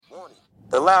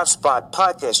The Loud Spot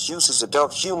podcast uses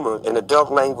adult humor and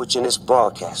adult language in its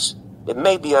broadcast. It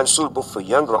may be unsuitable for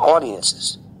younger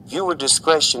audiences. Viewer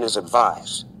discretion is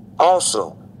advised.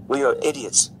 Also, we are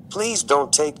idiots. Please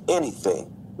don't take anything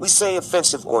we say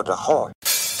offensive or to heart.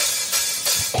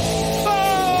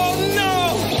 Oh,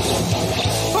 no!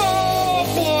 Oh,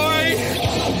 boy!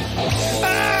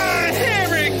 Ah,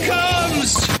 here it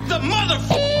comes! The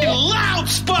motherfucking Loud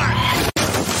Spot!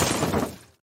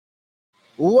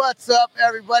 What's up,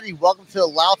 everybody? Welcome to the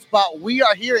Loud Spot. We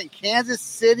are here in Kansas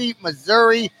City,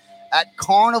 Missouri at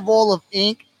Carnival of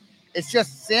Ink. It's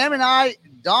just Sam and I.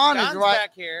 Dawn Dawn's is right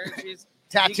back here. She's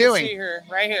tattooing. You can see her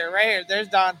right here. There's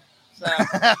Dawn.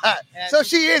 So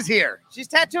she is here. She's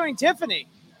tattooing Tiffany.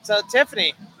 So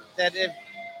Tiffany, but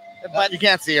You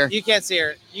can't see her. You can't see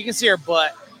her. You can see her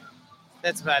butt.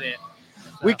 That's about it. So.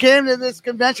 We came to this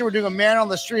convention. We're doing a Man on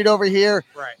the Street over here.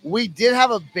 Right. We did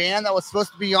have a band that was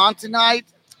supposed to be on tonight,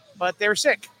 but they were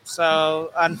sick.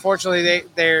 So unfortunately,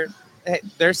 they're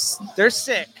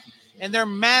sick, and their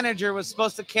manager was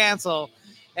supposed to cancel.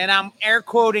 And I'm air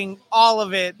quoting all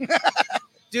of it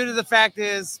due to the fact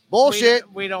is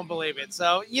bullshit. We don't believe it.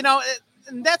 So,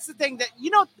 and that's the thing that,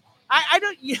 I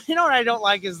don't, what I don't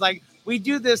like is like, we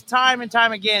do this time and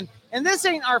time again, and this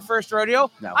ain't our first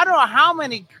rodeo. No. I don't know how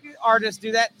many artists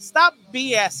do that. Stop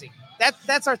BSing.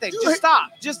 That's our thing. Just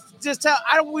stop. Just tell,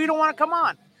 we don't want to come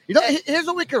on. Here's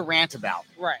what we could rant about.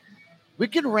 Right. We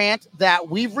could rant that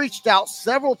we've reached out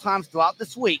several times throughout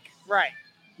this week. Right.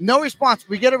 No response.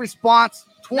 We get a response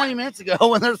 20 minutes ago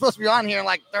when they're supposed to be on here in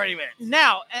like 30 minutes.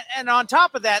 Now, and on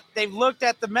top of that, they've looked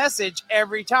at the message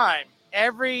every time.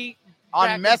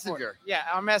 On Messenger. Yeah,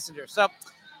 on Messenger. So,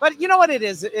 but you know what it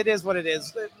is? It is what it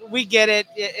is. We get it.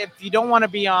 If you don't want to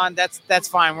be on, that's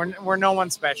fine. We're no one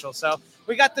special. So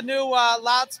we got the new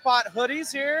Loud Spot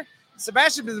hoodies here.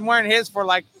 Sebastian's been wearing his for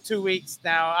like 2 weeks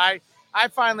now. I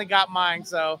finally got mine.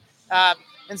 So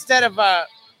instead of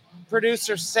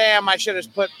producer Sam, I should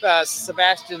have put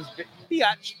Sebastian's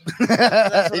biatch.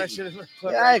 That's what I should have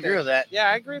put. Yeah, right I agree there. with that. Yeah,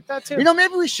 I agree with that too.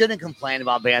 Maybe we shouldn't complain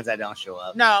about bands that don't show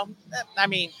up. No, I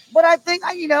mean, but I think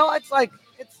it's like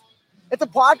it's a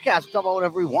podcast. We talk about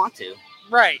whatever we want to.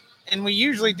 Right, and we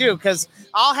usually do because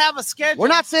I'll have a schedule. We're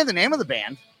not saying the name of the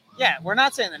band. Yeah, we're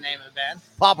not saying the name of the band.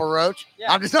 Papa Roach.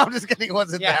 Yeah. I'm just kidding. It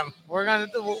wasn't them.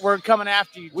 We're coming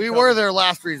after you. We were their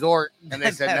last resort, and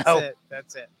they said no.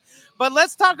 That's it. But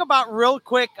let's talk about real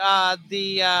quick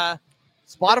the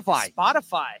Spotify.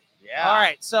 Yeah. All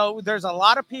right. So there's a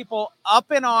lot of people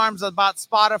up in arms about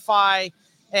Spotify,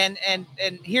 and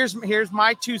here's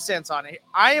my 2 cents on it.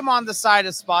 I am on the side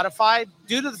of Spotify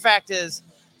due to the fact is,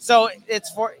 so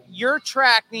it's for your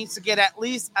track needs to get at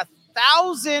least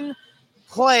 1,000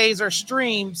 plays or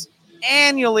streams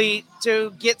annually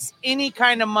to get any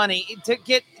kind of money to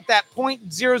get that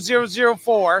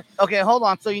 0.0004. Okay, hold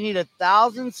on. So you need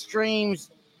 1,000 streams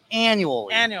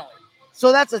annually.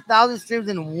 So that's 1,000 streams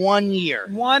in 1 year.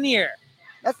 1 year.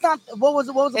 That's not what was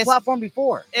the platform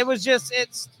before? It was just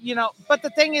but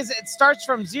the thing is it starts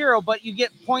from 0, but you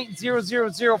get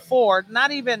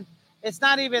 0.0004. It's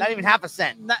not even half a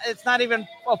cent. It's not even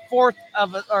a fourth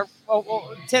of or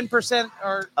 10%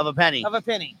 or of a penny.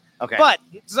 Okay. But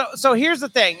so here's the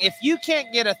thing: if you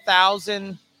can't get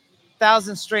 1,000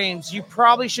 streams, you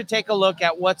probably should take a look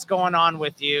at what's going on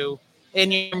with you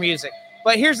in your music.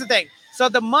 But here's the thing: so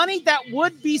the money that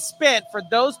would be spent for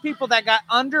those people that got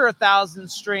under 1,000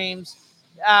 streams,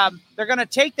 they're going to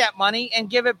take that money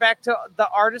and give it back to the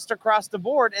artist across the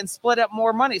board and split up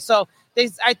more money. So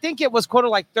I think it was quoted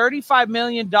like $35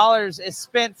 million is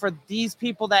spent for these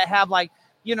people that have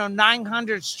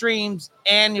 900 streams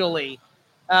annually,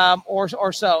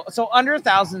 or so. So under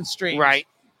 1,000 streams, right?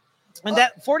 And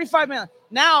that 45 million.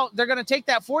 Now they're going to take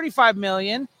that 45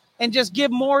 million and just give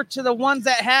more to the ones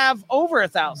that have over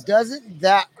 1,000. Doesn't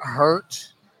that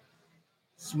hurt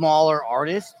smaller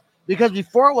artists? Because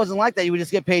before it wasn't like that. You would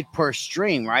just get paid per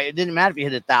stream, right? It didn't matter if you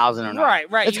hit 1,000 or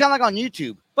not. Right. It's kind of like on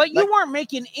YouTube. But you weren't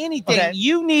making anything. Okay.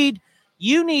 You need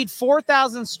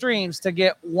 4,000 streams to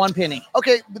get 1 penny.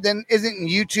 Okay, but then isn't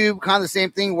YouTube kind of the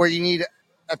same thing where you need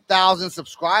 1,000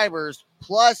 subscribers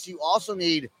plus you also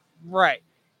need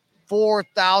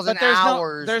 4,000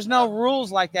 hours? There's no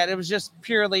rules like that. It was just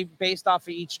purely based off of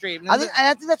each stream. I think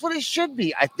that's what it should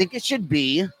be. I think it should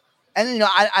be. And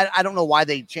I don't know why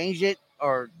they changed it.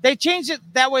 Or they changed it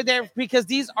that way there because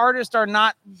these artists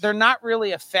they're not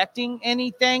really affecting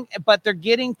anything, but they're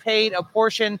getting paid a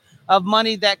portion of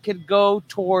money that could go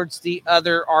towards the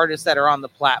other artists that are on the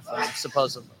platform,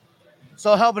 supposedly.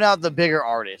 So helping out the bigger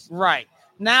artists. Right.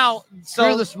 Now,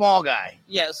 so the small guy.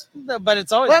 Yes, but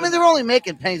it's always. Well, I mean, they're only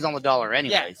making pennies on the dollar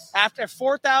anyways. Yeah. After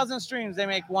 4,000 streams, they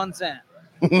make 1 cent.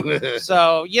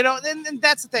 So, and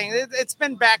that's the thing. It's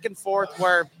been back and forth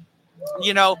where,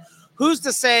 who's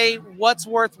to say what's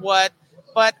worth what?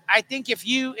 But I think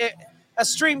a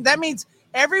stream, that means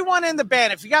everyone in the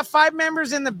band, if you got 5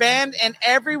 members in the band and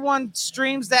everyone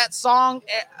streams that song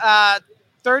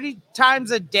 30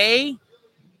 times a day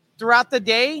throughout the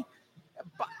day,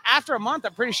 after a month,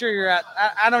 I'm pretty sure you're at,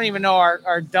 I don't even know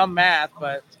our dumb math,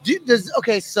 but.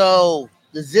 So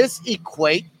does this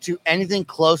equate to anything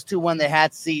close to when they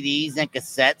had CDs and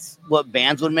cassettes, what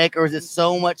bands would make, or is it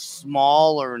so much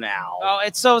smaller now? Oh,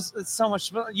 it's so much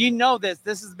smaller.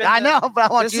 This has been. I know, but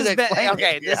I want you to explain it.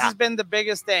 Okay, this has been the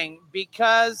biggest thing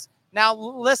because now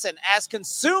listen, as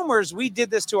consumers, we did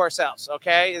this to ourselves.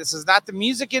 Okay, this is not the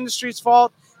music industry's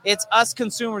fault. It's us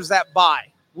consumers that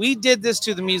buy. We did this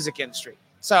to the music industry.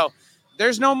 So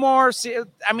there's no more.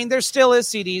 I mean, there still is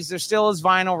CDs. There still is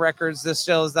vinyl records. There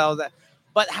still is all that.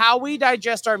 But how we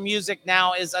digest our music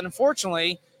now is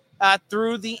unfortunately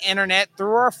through the internet,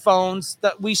 through our phones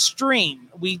that we stream.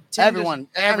 Everyone.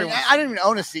 I don't even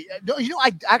own a CD.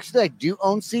 I do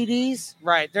own CDs.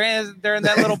 Right. They're in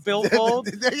that little billfold.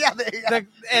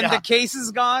 The case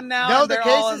is gone now. No,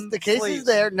 the case is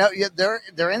there. No,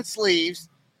 they're in sleeves.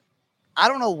 I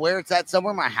don't know where it's at.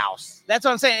 Somewhere in my house. That's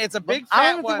what I'm saying. It's a big.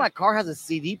 I don't think my car has a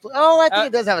CD player. Oh, I think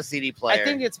it does have a CD player. I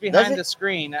think it's behind the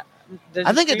screen.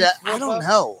 I think it does. I don't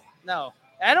know. No,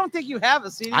 I don't think you have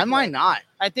a CD. I might not.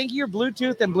 I think you're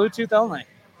Bluetooth and Bluetooth only.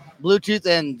 Bluetooth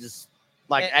and just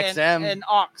like XM and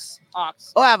aux.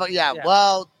 Oh, yeah.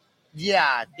 Well,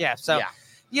 yeah. So,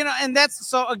 and that's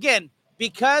so again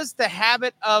because the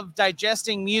habit of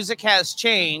digesting music has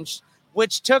changed,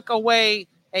 which took away.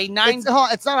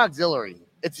 It's not auxiliary.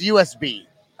 It's USB.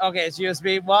 Okay, it's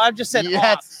USB. Well, I've just said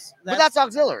aux. But that's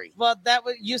auxiliary. Well, that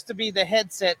used to be the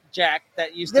headset jack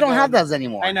that used. They don't have those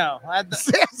anymore. I know. I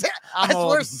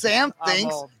swear, Sam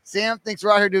thinks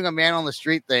we're out here doing a man on the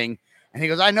street thing, and he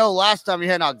goes, "I know. Last time you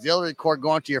had an auxiliary cord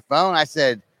going to your phone." I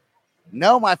said,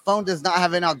 "No, my phone does not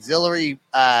have an auxiliary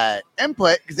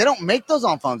input because they don't make those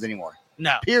on phones anymore."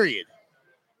 No. Period.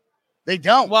 They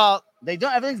don't. Well, they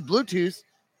don't. Everything's Bluetooth.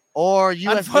 Or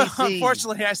USB-C.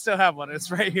 Unfortunately, I still have one. It's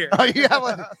right here. Oh, you have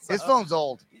one? His phone's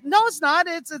old. No, it's not.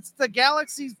 It's the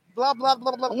Galaxy blah, blah,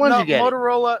 blah, blah. When did you get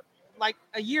Motorola, like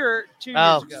a year or 2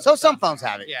 years ago. So some phones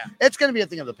have it. Yeah. It's going to be a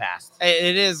thing of the past.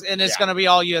 It is, and it's going to be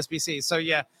all USB-C. So,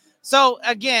 yeah. So,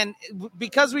 again,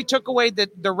 because we took away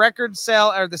the record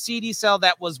sale or the CD sale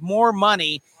that was more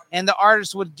money, and the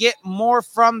artist would get more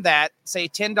from that, say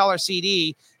 $10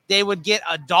 CD, they would get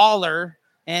 $1.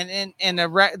 And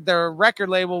the record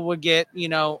label would get,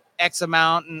 X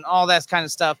amount and all that kind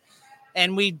of stuff.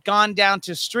 And we'd gone down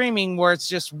to streaming where it's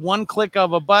just one click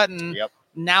of a button. Yep.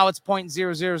 Now it's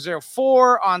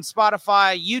 0.0004 on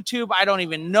Spotify, YouTube. I don't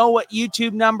even know what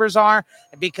YouTube numbers are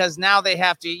because now you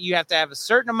have to have a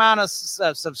certain amount of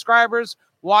subscribers,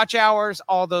 watch hours,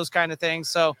 all those kind of things.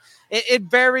 So it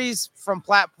varies from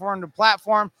platform to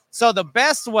platform. So the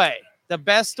best way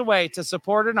to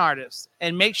support an artist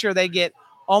and make sure they get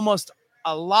almost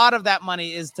a lot of that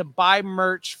money is to buy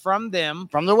merch from them.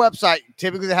 From their website.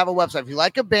 Typically, they have a website. If you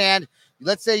like a band,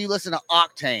 let's say you listen to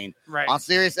Octane on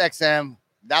Sirius XM.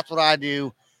 That's what I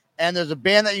do. And there's a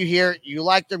band that you hear, you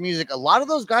like their music. A lot of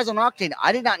those guys on Octane,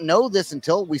 I did not know this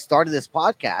until we started this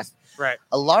podcast. Right.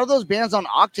 A lot of those bands on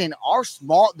Octane are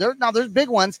small. There's big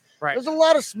ones. Right. There's a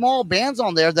lot of small bands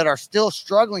on there that are still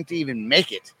struggling to even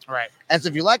make it. Right. And so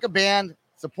if you like a band,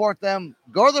 support them,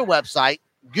 go to their website,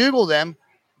 Google them,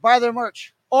 buy their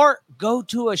merch. Or go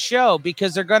to a show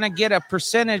because they're going to get a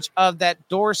percentage of that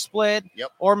door split. Yep.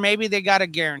 Or maybe they got a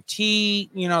guarantee,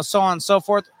 so on and so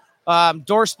forth.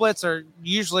 Door splits are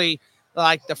usually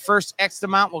like the first X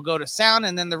amount will go to sound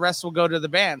and then the rest will go to the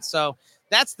band. So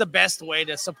that's the best way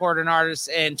to support an artist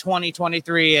in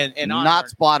 2023 and not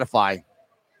Spotify.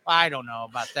 I don't know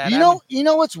about that. You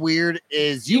know what's weird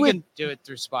is you can do it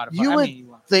through Spotify.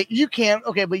 You think you can.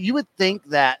 Okay, but you would think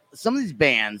that some of these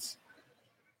bands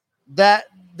that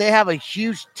they have a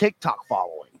huge TikTok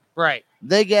following. Right.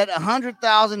 They get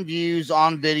 100,000 views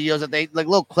on videos that they like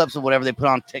little clips of whatever they put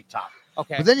on TikTok.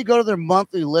 Okay. But then you go to their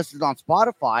monthly listens on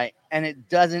Spotify and it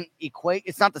doesn't equate.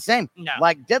 It's not the same. No.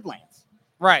 Like Deadlands.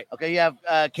 Right. Okay. You have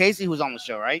Casey who's on the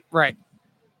show, right? Right.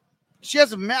 She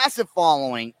has a massive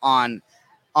following on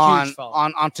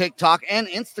TikTok and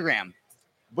Instagram.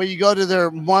 But you go to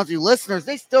their monthly listeners,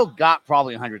 they still got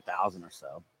probably 100,000 or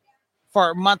so.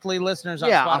 for monthly listeners on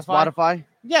Yeah, Spotify. on Spotify.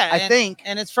 Yeah, I think.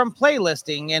 And it's from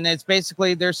playlisting, and it's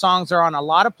basically their songs are on a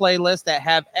lot of playlists that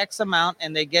have X amount,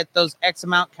 and they get those X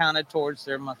amount counted towards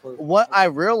their monthly. What I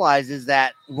realize is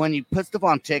that when you put stuff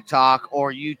on TikTok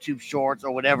or YouTube Shorts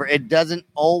or whatever, it doesn't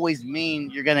always mean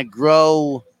you're going to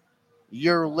grow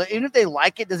even if they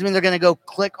like it, doesn't mean they're going to go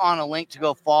click on a link to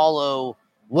go follow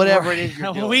whatever it is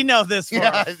you're doing. We know this for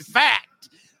a fact.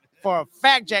 For a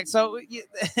fact, Jack. So,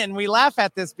 and we laugh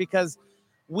at this because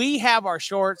we have our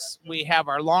shorts, we have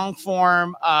our long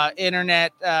form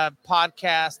internet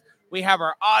podcast, we have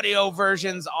our audio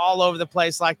versions all over the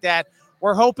place like that.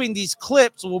 We're hoping these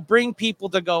clips will bring people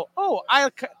to go, oh, I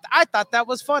thought that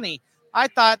was funny. I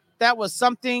thought that was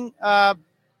something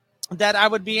that I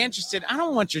would be interested. I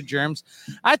don't want your germs.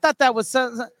 I thought that was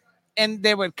something. And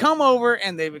they would come over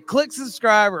and they would click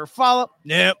subscribe or follow.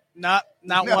 Nope, not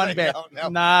one bit. No.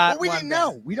 Not we one didn't bit.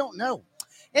 know. We don't know.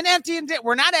 And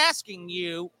we're not asking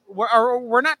you. We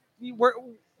are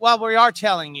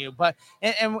telling you, but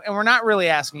and we're not really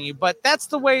asking you. But that's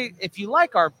the way. If you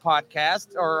like our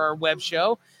podcast or our web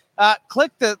show,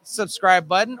 click the subscribe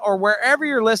button, or wherever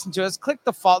you're listening to us, click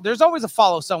the follow. There's always a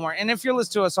follow somewhere. And if you're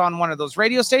listening to us on one of those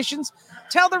radio stations,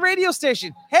 tell the radio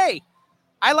station, hey,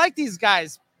 I like these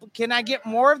guys. Can I get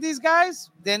more of these guys?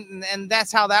 And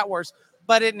that's how that works.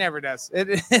 But it never does.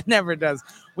 It never does.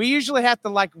 We usually have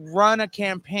to run a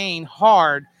campaign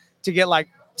hard to get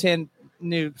 10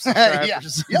 new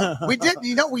subscribers. Yeah. We did.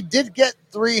 We did get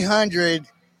 300.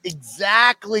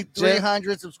 Exactly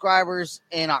 300 subscribers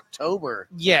in October.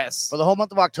 Yes. For the whole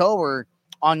month of October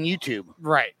on YouTube.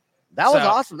 Right. That was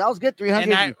awesome. That was good.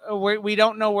 300. And we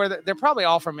don't know where they're probably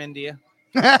all from India.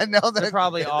 No, they're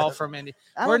probably all from India.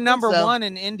 We're number one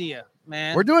in India,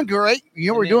 man. We're doing great.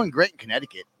 We're doing great in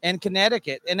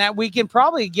Connecticut. And that we can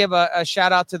probably give a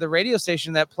shout out to the radio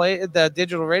station that play the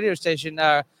digital radio station,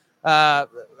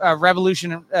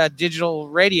 Revolution Digital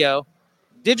Radio.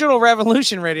 Digital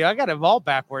Revolution Radio. I got it all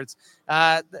backwards.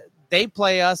 They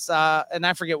play us, and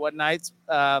I forget what nights.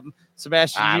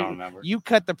 Sebastian, I don't remember. You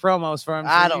cut the promos for him.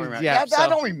 I don't remember. Yeah, I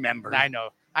don't remember. I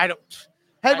know. I don't.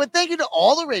 Hey, but thank you to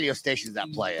all the radio stations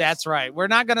that play us. That's right. We're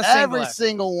not going to every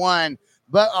single one,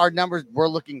 but our numbers were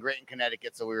looking great in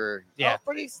Connecticut, so we were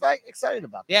pretty excited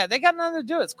about that. Yeah, they got nothing to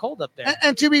do. It's cold up there.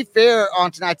 And to be fair,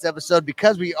 on tonight's episode,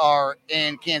 because we are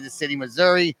in Kansas City,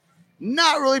 Missouri,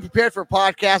 not really prepared for a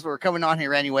podcast, but we're coming on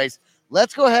here anyways.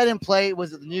 Let's go ahead and play.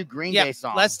 Was it the new Green Day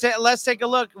song? Let's take a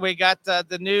look. We got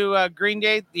the new Green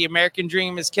Day, "The American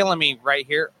Dream Is Killing Me," right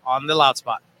here on the Loud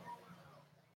Spot.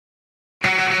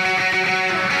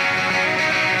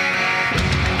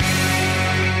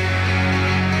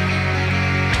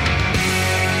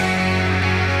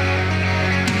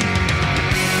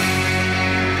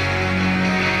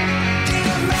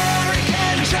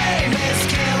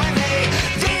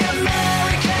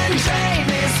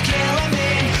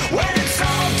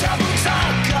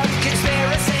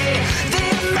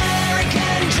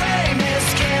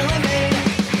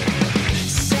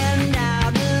 Send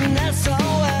out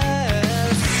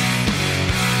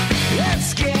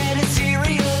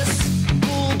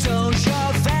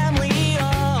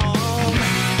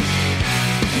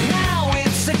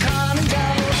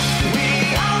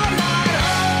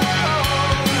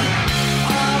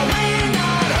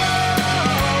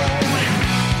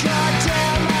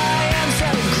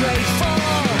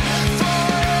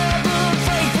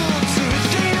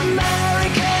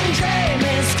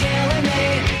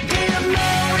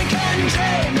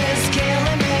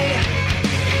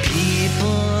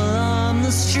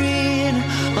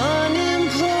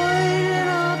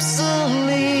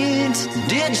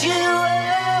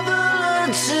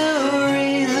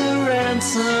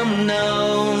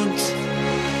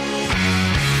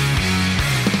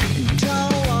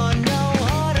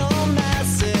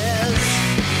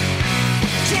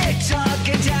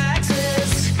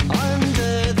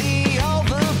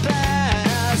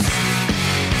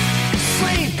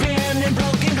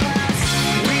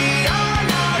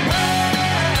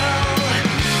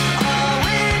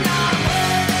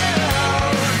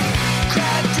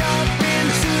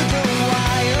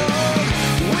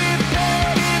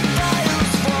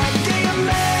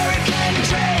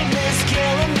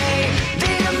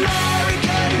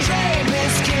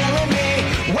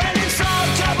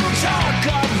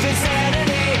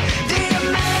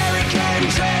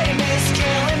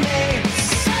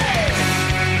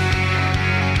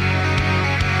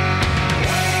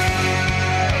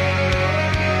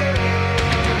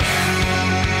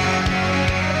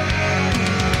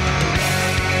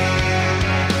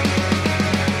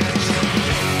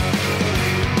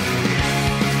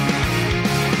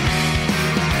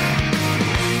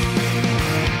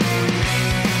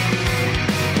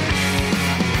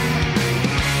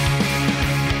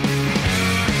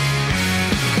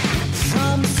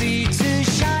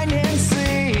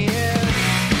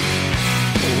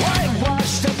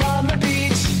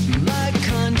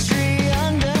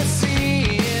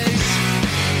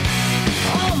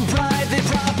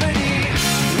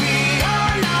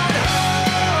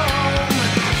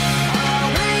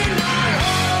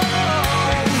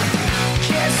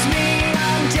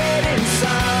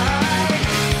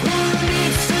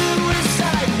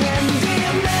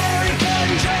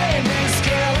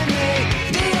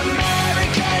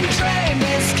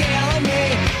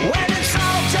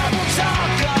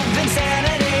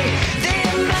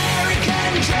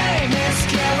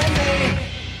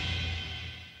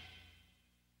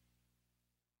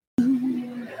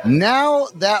Now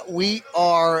that we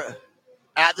are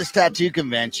at this tattoo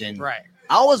convention, Right.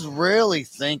 I was really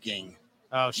thinking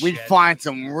we'd find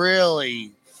some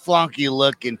really funky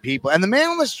looking people. And the man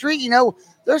on the street,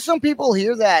 there's some people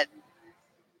here that.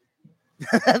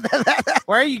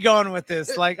 Where are you going with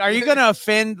this? Like, are you going to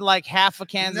offend like half of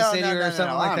Kansas City or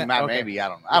something like that? Maybe. I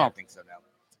don't know. I don't think so. No.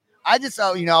 I just,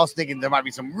 I was thinking there might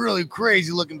be some really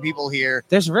crazy looking people here.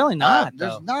 There's really not.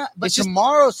 There's not. But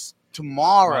It's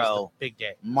tomorrow big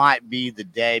day. might be the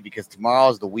day because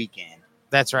tomorrow's the weekend.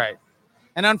 That's right.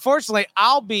 And unfortunately,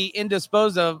 I'll be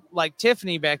indisposed of like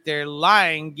Tiffany back there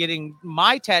lying, getting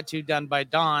my tattoo done by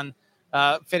Dawn,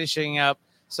 finishing up.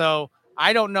 So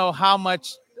I don't know how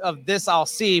much of this I'll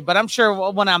see, but I'm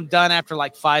sure when I'm done after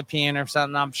like 5 p.m. or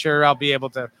something, I'm sure I'll be able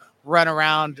to run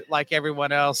around like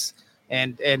everyone else.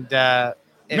 And Man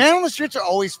on the Streets are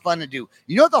always fun to do.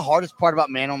 You know what the hardest part about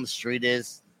Man on the Street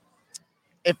is?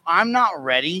 If I'm not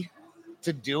ready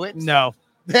to do it,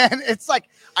 then it's like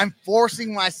I'm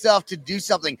forcing myself to do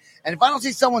something. And if I don't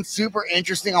see someone super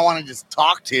interesting I want to just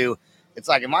talk to, it's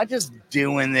like, am I just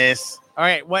doing this? All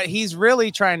right. What he's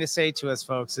really trying to say to us,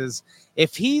 folks, is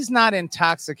if he's not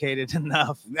intoxicated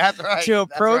enough to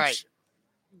approach,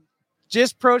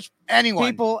 just approach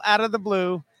anyone, people out of the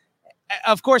blue.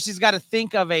 Of course, he's got to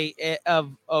think of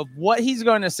of what he's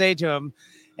going to say to him.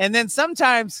 And then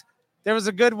sometimes there was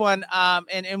a good one.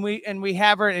 And we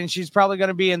have her, and she's probably going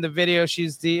to be in the video.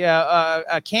 She's the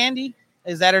Candy.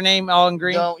 Is that her name? All in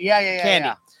green. No, yeah, Candy.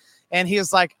 Yeah. And he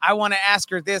was like, I want to ask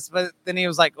her this, but then he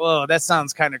was like, oh, that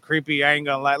sounds kind of creepy. I ain't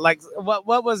gonna lie. Like,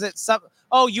 what was it?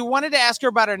 You wanted to ask her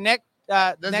about her neck.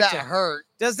 Does that hurt?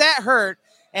 Does that hurt?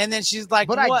 And then she's like,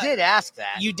 but what? I did ask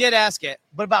that. You did ask it,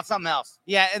 but about something else.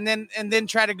 Yeah, and then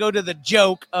try to go to the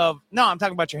joke of, no, I'm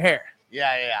talking about your hair.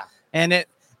 Yeah.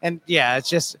 It's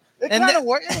just it kind of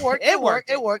worked. It worked.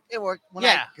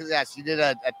 Because she did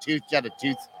a tooth. She had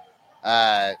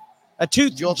a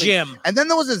tooth gym. And then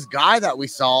there was this guy that we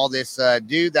saw, this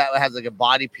dude that has like a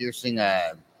body piercing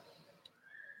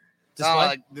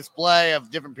display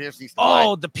of different piercings.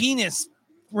 Oh, the penis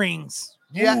rings.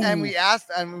 Yeah, Ooh.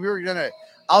 and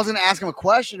I was gonna ask him a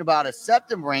question about a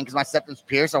septum ring because my septum's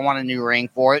pierced. I want a new ring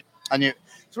for it. So we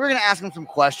were gonna ask him some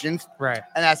questions. Right.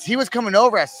 And as he was coming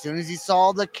over, as soon as he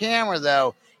saw the camera,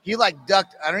 though, he like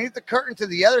ducked underneath the curtain to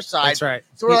the other side. That's right.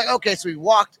 So we're like, okay, so we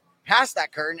walked past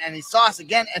that curtain and he saw us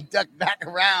again and ducked back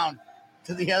around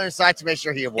to the other side to make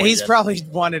sure he avoided He's us. probably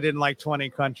wanted in like 20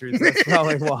 countries. That's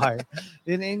probably why.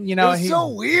 And, it was so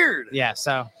weird. Yeah.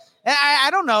 So I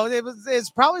don't know. It's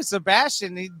probably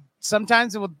Sebastian.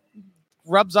 Sometimes it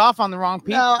rubs off on the wrong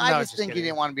people. No, I just think he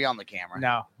didn't want to be on the camera.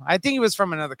 No, I think he was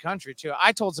from another country too.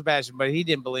 I told Sebastian, but he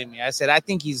didn't believe me. I said, I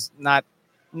think he's not.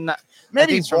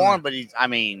 Maybe he's foreign, but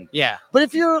yeah. But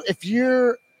if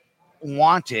you're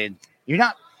wanted, you're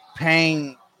not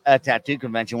paying a tattoo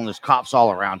convention when there's cops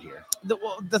all around here.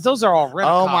 Those are all real.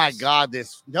 Oh cops. my God!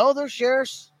 They're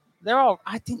sheriffs. They're all.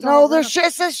 I think.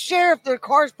 It says sheriff. Their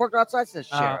cars parked outside says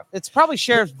sheriff. It's probably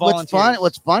sheriff's volunteers.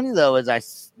 What's funny though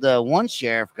is the one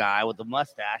sheriff guy with the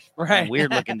mustache, right?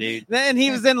 Weird looking dude. And he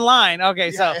was in line.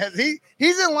 Okay, so he's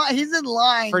in line. He's in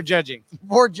line for judging,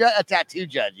 a tattoo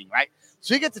judging, right?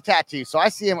 So he gets a tattoo. So I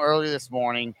see him earlier this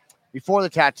morning before the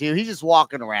tattoo. He's just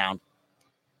walking around.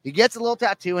 He gets a little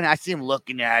tattoo, and I see him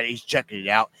looking at it. He's checking it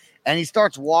out, and he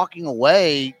starts walking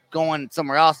away, going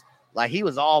somewhere else. Like he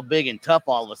was all big and tough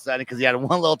all of a sudden because he had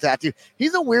one little tattoo.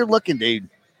 He's a weird looking dude.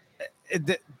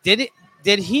 Did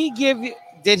he give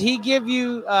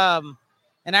you and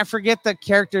I forget the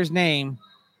character's name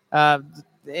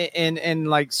in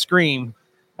like Scream.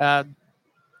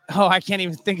 I can't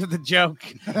even think of the joke.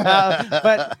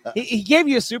 But he gave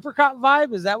you a super cop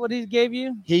vibe. Is that what he gave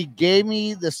you? He gave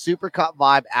me the super cop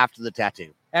vibe after the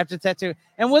tattoo. After tattoo.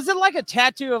 And was it like a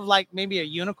tattoo of like maybe a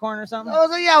unicorn or something? I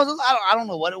don't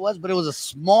know what it was, but it was a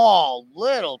small,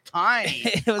 little, tiny.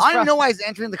 I don't know why he's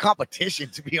entering the competition,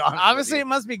 to be honest. Obviously, it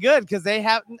must be good because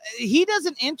he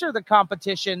doesn't enter the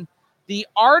competition. The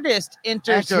artist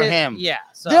enters him. Yeah.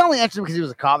 So. They only entered him because he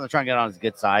was a cop. They're trying to get on his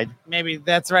good side. Maybe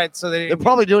that's right. So they're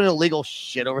probably doing illegal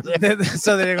shit over there.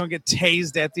 So they're going to get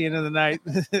tased at the end of the night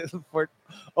for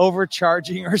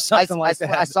overcharging or something like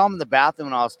that. I saw him in the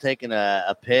bathroom when I was taking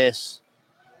a piss.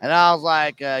 And I was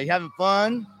like, you having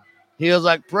fun? He was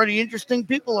like, pretty interesting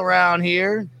people around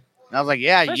here. And I was like,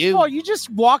 yeah, First of all, you just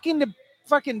walk into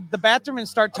fucking the bathroom and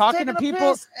start talking to taking a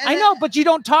people? piss, and I know, but you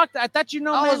don't talk. I thought I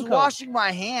was man code. washing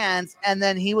my hands, and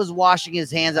then he was washing his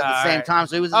hands at the same time,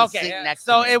 so he was in the sink next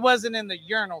to me. So it wasn't in the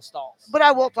urinal stalls. But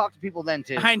I will talk to people then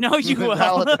too. I know you will.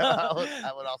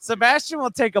 I would also Sebastian will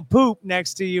take a poop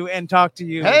next to you and talk to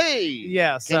you. Hey,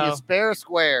 yeah. Can you spare a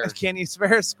square? Can you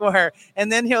spare a square?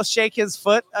 And then he'll shake his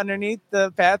foot underneath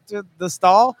the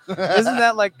stall. Isn't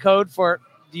that like code for?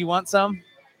 Do you want some?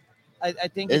 I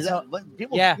think is it's that,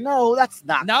 people, yeah. No, that's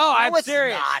not. No, I'm it's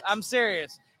serious. not. I'm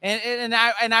serious. And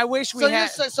I wish we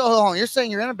had. So hold on. You're saying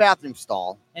you're in a bathroom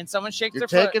stall and someone shakes you're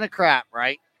their taking foot. a crap,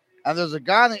 right? And there's a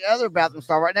guy in the other bathroom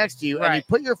stall right next to you, and you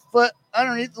put your foot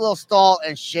underneath the little stall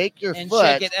and shake your foot.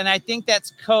 Shake it. And I think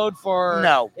that's code for.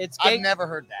 No, it's. I've never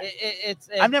heard that.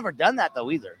 I've never done that though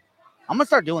either. I'm gonna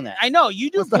start doing that. I know you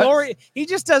do glory. He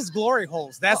just does glory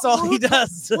holes. That's all he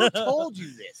does. Who told you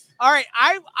this? All right,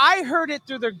 I heard it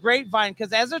through the grapevine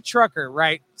because as a trucker,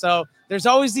 right? So there's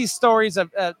always these stories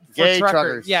of for gay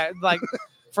truckers. Yeah, like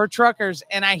for truckers.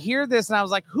 And I hear this and I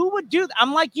was like, who would do that?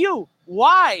 I'm like you.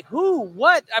 Why? Who?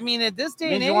 What? I mean, at this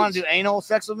day and age. You want to do anal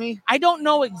sex with me? I don't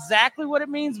know exactly what it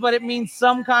means, but it means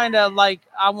some kind of like,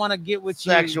 I want to get with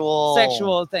you.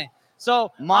 Sexual thing.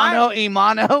 So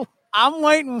Mono. I'm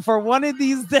waiting for one of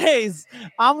these days.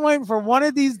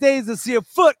 To see a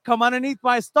foot come underneath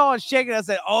my stall and shake it. I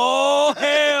said, oh,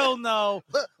 hell no.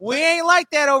 We ain't like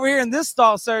that over here in this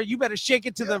stall, sir. You better shake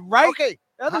it to the right. Okay.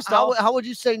 Other stall. How would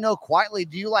you say no quietly?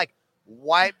 Do you like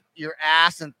wipe your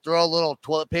ass and throw a little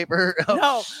toilet paper?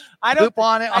 No, I don't. Poop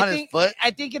on it his foot? I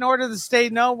think in order to stay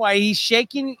no, while he's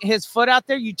shaking his foot out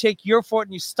there, you take your foot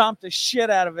and you stomp the shit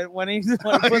out of it when he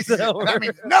puts it over. That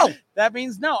means no. That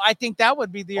means no. I think that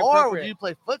would be the appropriate. Or would you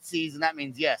play footsies and that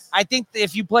means yes? I think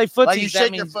if you play footsies, you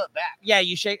shake your foot back. Yeah,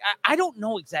 you shake. I don't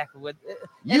know exactly what.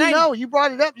 You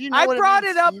brought it up. You know I brought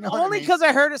it up only because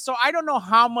I heard it, so I don't know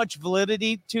how much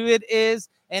validity to it is.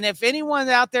 And if anyone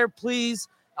out there, please.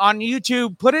 On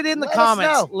YouTube, put it in the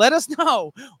comments. Let us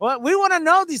know. Well, we want to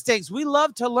know these things. We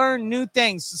love to learn new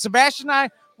things. Sebastian and I,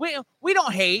 we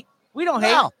don't hate. We don't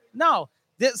hate. No.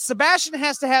 Sebastian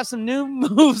has to have some new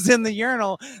moves in the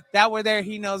urinal. That way there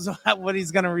he knows what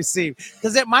he's going to receive.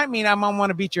 Because it might mean I might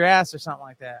want to beat your ass or something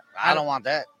like that. I don't want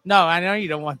that. No, I know you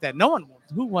don't want that. No one.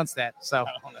 Who wants that? So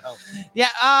I don't know.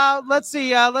 Yeah. Let's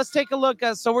see. Let's take a look.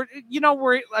 So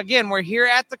we're here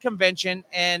at the convention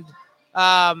and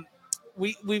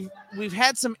we've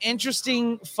had some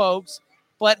interesting folks,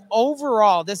 but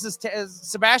overall, this is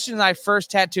Sebastian and I first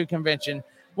tattoo convention.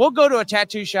 We'll go to a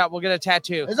tattoo shop. We'll get a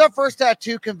tattoo. It's our first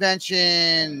tattoo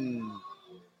convention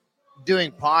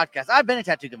doing podcasts. I've been to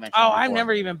tattoo convention. Oh, I've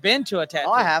never even been to a tattoo.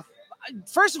 Oh, I have.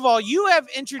 First of all, you have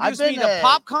introduced me to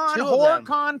PopCon,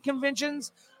 HorrorCon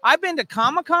conventions. I've been to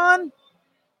Comic-Con,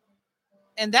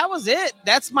 and that was it.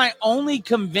 That's my only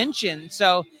convention.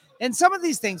 So. And some of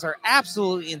these things are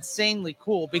absolutely insanely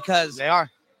cool because they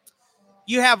are.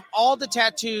 You have all the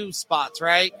tattoo spots,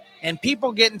 right? And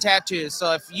people getting tattoos.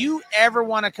 So if you ever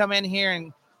want to come in here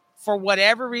and for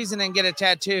whatever reason and get a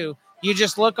tattoo, you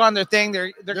just look on their thing.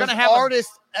 They're going to have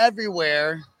artists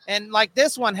everywhere. And like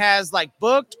this one has like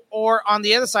booked or on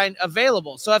the other side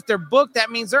available. So if they're booked,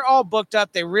 that means they're all booked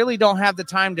up. They really don't have the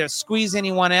time to squeeze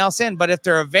anyone else in. But if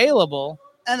they're available.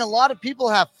 And a lot of people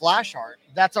have flash art.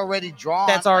 That's already drawn.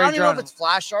 I don't know if it's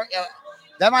flash art.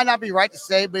 That might not be right to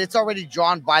say, but it's already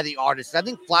drawn by the artist. I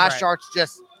think flash art's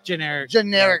just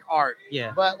generic art.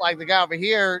 Yeah. But like the guy over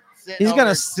here, he's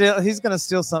gonna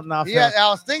steal something off. Yeah, I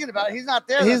was thinking about it. He's not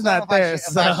there. He's not there.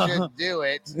 So I should do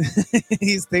it.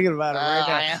 He's thinking about it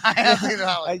right now. I am thinking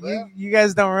about it. You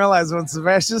guys don't realize when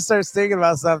Sebastian starts thinking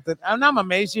about something. I'm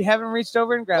amazed you haven't reached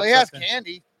over and grabbed. Well, he has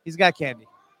candy. He's got candy,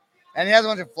 and he has a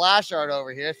bunch of flash art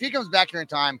over here. If he comes back here in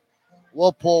time.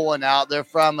 We'll pull one out. They're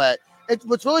from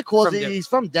what's really cool is he's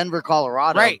from Denver,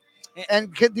 Colorado. Right.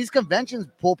 And these conventions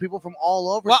pull people from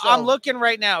all over. Well, I'm looking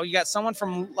right now. You got someone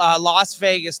from Las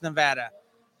Vegas, Nevada,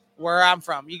 where I'm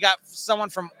from. You got someone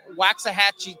from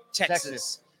Waxahachie,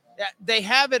 Texas. Yeah, they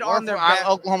have it on their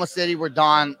Oklahoma City, where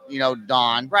Don.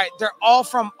 Right. They're all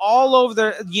from all over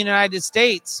the United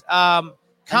States.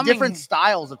 Different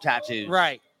styles of tattoos.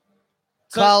 Right.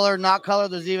 Color, not color.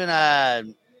 There's even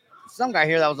some guy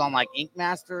here that was on like Ink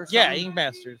Master. Yeah, Ink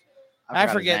Masters. I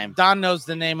forget. Don knows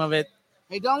the name of it.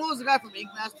 Hey, Don, what was the guy from Ink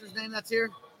Master's name that's here?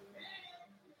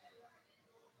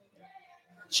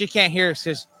 She can't hear us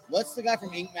because. What's the guy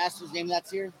from Ink Master's name that's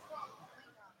here?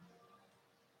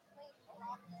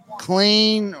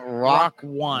 Clean Rock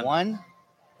One.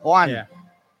 Juan. Yeah.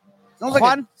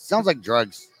 Sounds like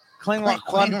drugs. Clean Rock.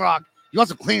 Clean Rock. You want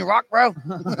some Clean Rock, bro?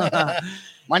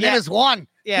 My name is Juan.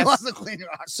 Yes. He wants to clean your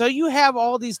house. So you have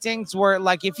all these things where,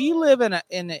 like, if you live in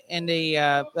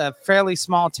a fairly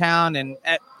small town, and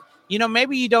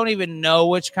maybe you don't even know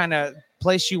which kind of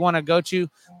place you want to go to,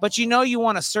 but you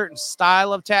want a certain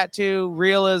style of tattoo,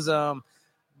 realism,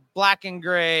 black and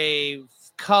gray,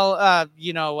 color.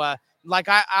 Like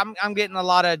I'm getting a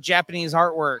lot of Japanese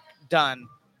artwork done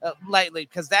lately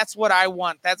because that's what I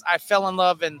want. I fell in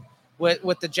love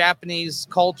with the Japanese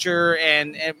culture,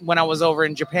 and when I was over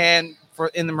in Japan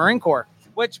in the Marine Corps,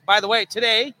 which, by the way,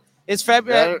 today is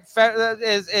February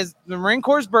is the Marine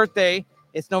Corps' birthday.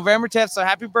 It's November 10th, so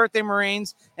happy birthday,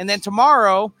 Marines! And then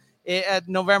tomorrow,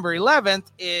 November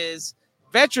 11th, is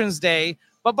Veterans Day.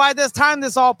 But by this time,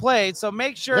 this all played, so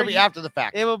make sure it'll be after the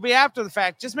fact. It will be after the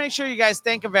fact. Just make sure you guys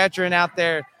thank a veteran out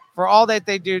there for all that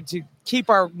they do to keep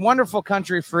our wonderful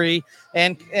country free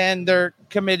and their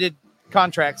committed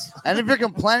contracts. And if you're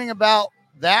complaining about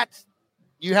that,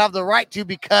 you have the right to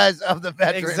because of the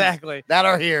veterans that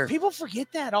are here. People forget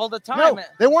that all the time. No,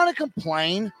 they want to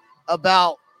complain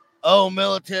about,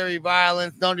 military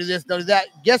violence, don't do this, don't do that.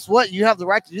 Guess what? You have the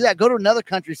right to do that. Go to another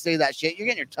country, say that shit. You're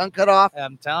getting your tongue cut off.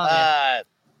 I'm telling you.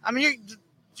 I mean,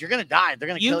 you're going to die. They're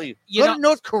going to kill you. Go to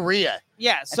North Korea.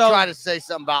 Yeah. So try to say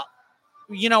something about,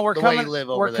 we're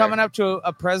coming up to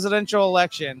a presidential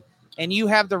election, and you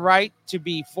have the right to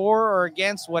be for or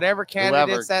against whatever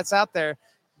candidates that's out there.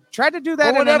 Try to do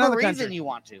that for in another reason country. You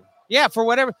want to. Yeah, for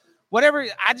whatever.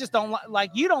 I just don't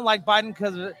like. You don't like Biden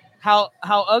because of how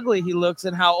ugly he looks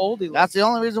and how old he looks. That's the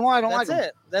only reason why I don't like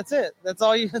him. That's it. That's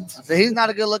all you. So he's not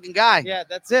a good looking guy. Yeah,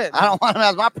 that's it. I don't want him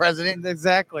as my president.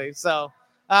 Exactly. So,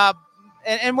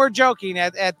 and we're joking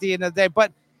at the end of the day,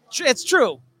 but it's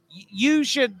true. You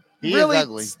should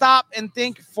really stop and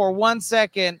think for 1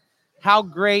 second how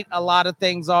great a lot of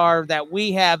things are that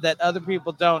we have that other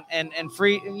people don't, and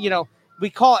free. We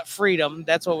call it freedom.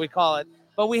 That's what we call it.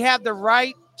 But we have the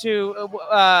right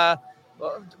to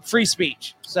free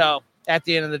speech. So at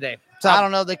the end of the day, I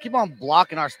don't know. They keep on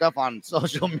blocking our stuff on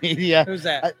social media. Who's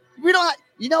that? We don't.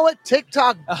 You know what?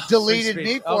 TikTok deleted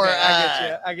me for.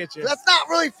 Okay, I get you. That's not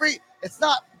really free. It's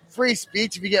not free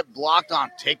speech if you get blocked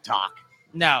on TikTok.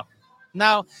 No.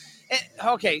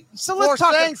 Okay, so let's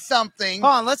talk saying something.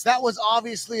 Hold on, that was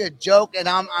obviously a joke, and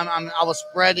I was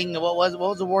spreading what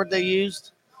was the word they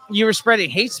used? You were spreading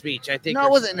hate speech, I think. No,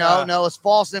 it wasn't. No, it was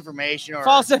false information. Or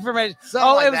false information.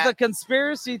 It was the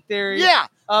conspiracy theory. Yeah,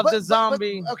 of the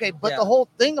zombie. But the whole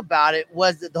thing about it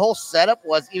was that the whole setup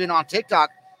was, even on TikTok,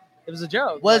 it was a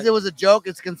joke. It was a joke.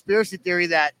 It's a conspiracy theory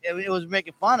that it was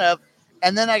making fun of,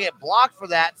 and then I get blocked for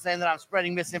that, saying that I'm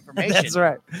spreading misinformation. That's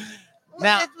right.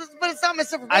 Now, but it's not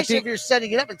misinformation if you're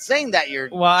setting it up and saying that you're.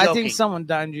 Well, joking. I think someone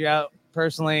dined you out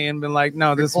personally and been like,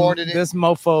 "No, this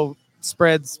mofo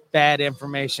spreads bad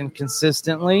information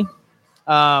consistently,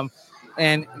 and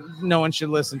no one should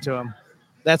listen to him."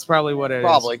 That's probably what it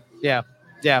is.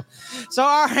 Yeah. So,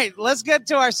 all right, let's get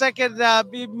to our second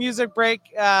music break.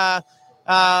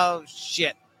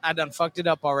 Shit, I done fucked it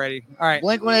up already. All right,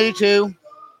 Blink-182.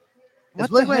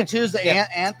 Blink-182 is the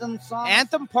anthem song.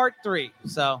 Anthem Part 3.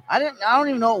 So I don't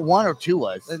even know what 1 or 2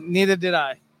 was. Neither did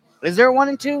I. Is there a 1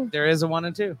 and 2? There is a 1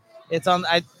 and 2. It's on.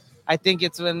 I think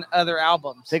it's in other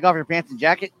albums. Take off your pants and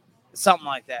jacket. Something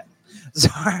like that. So,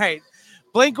 all right,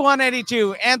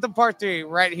 Blink-182 Anthem Part 3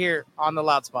 right here on the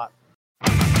Loud Spot.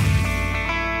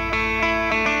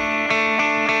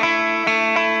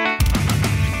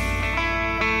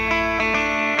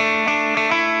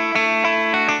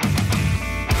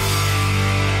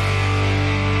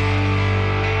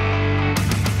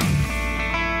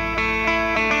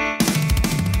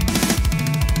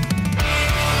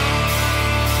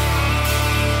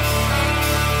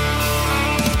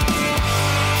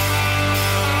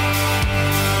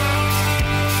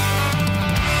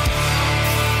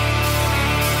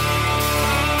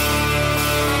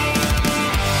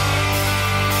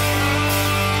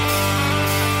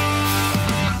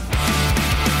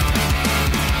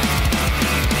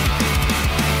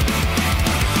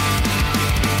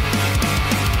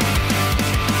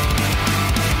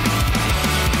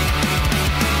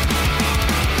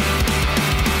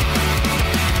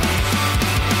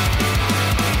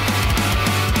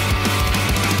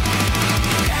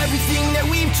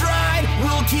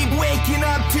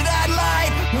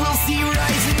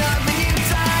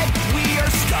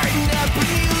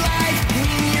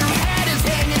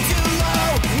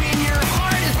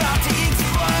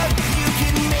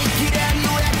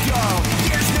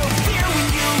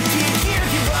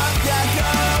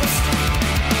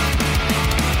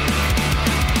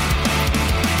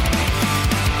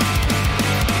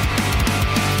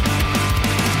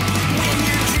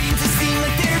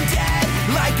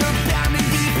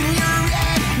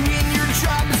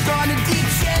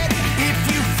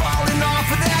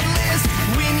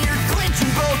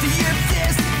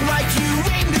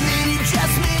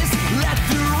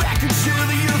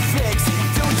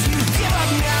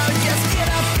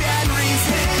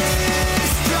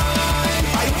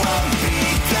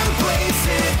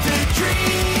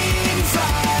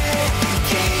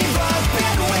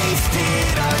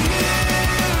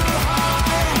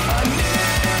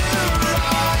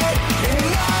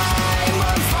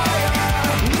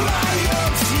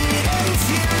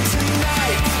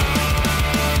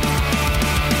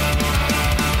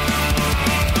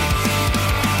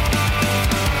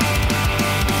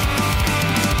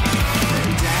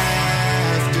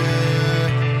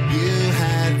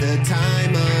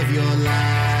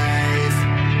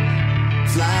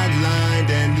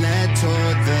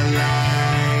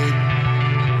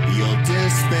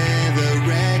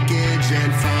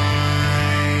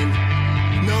 time.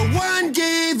 No one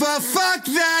gave a fuck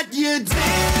that you did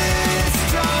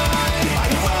this time. I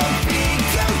won't be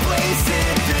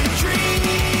complacent. The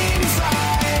dreams I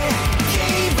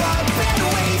gave up and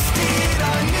wasted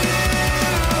a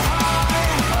new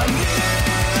high, a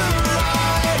new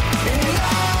ride, and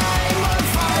I'm on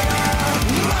fire.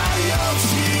 My old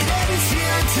shit ends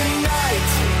here tonight.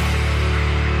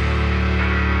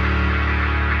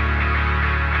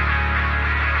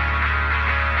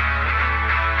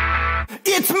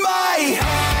 It's my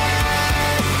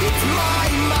head, it's my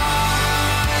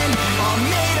mind, all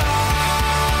made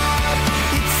up.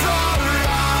 It's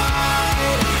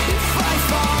alright if I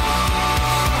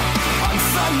fall on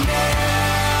some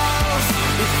nails,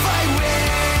 if I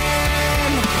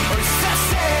win or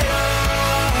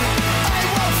settle, I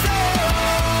won't fail,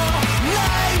 I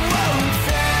won't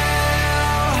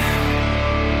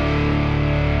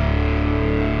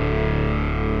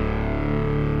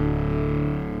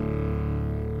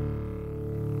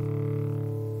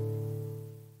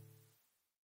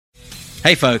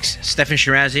Hey folks, Stefan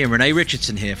Shirazi and Renee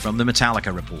Richardson here from the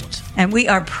Metallica Report. And we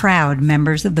are proud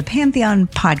members of the Pantheon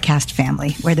podcast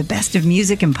family, where the best of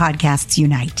music and podcasts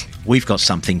unite. We've got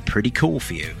something pretty cool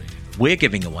for you. We're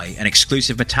giving away an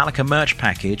exclusive Metallica merch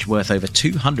package worth over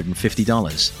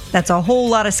 $250. That's a whole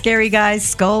lot of Scary Guys,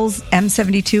 skulls,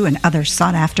 M72, and other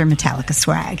sought-after Metallica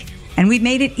swag. And we've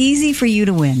made it easy for you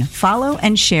to win. Follow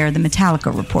and share the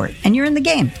Metallica Report, and you're in the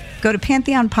game. Go to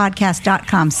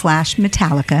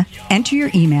pantheonpodcast.com/Metallica, enter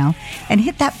your email, and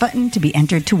hit that button to be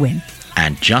entered to win.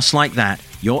 And just like that,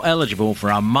 you're eligible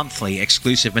for our monthly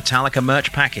exclusive Metallica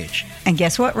merch package. And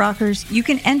guess what, rockers? You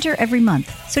can enter every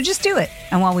month, so just do it.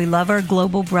 And while we love our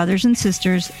global brothers and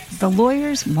sisters, the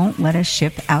lawyers won't let us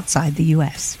ship outside the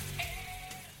U.S.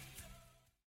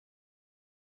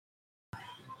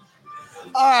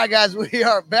 All right, guys, we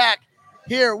are back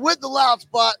here with the Loud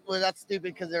Spot. Well, that's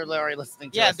stupid because they're already listening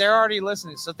to us. They're already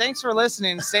listening. So thanks for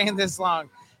listening and staying this long.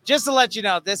 Just to let you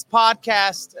know, this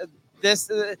podcast,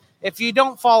 if you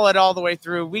don't follow it all the way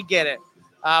through, we get it.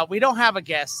 We don't have a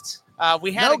guest.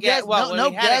 We had a guest. Well, no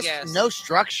we had guest, a guest. no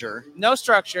structure. No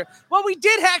structure. Well, we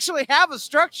did actually have a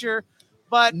structure,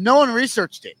 but no one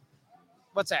researched it.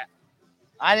 What's that?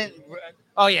 I didn't.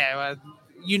 Oh yeah,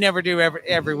 you never do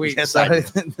every week. Yes, so I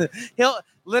do. he'll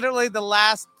literally the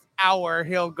last hour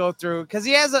he'll go through because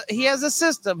he has a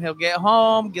system. He'll get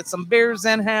home, get some beers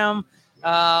in him.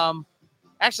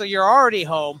 Actually, you're already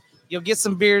home. You'll get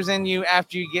some beers in you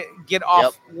after you get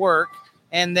off work,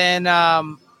 and then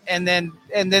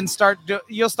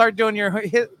you'll start doing your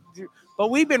hit. But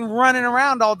we've been running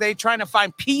around all day trying to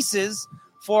find pieces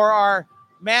for our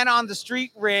man on the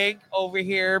street rig over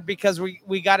here because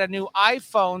we got a new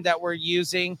iPhone that we're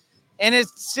using, and it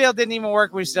still didn't even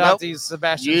work. We still have to use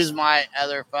Sebastian. Use my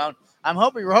other phone.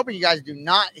 We're hoping you guys do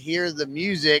not hear the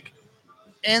music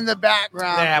in the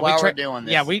background while we're doing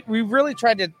this. Yeah, we really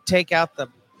tried to take out the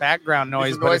background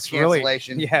noise, but it's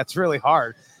cancellation. It's really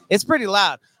hard. It's pretty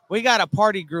loud. We got a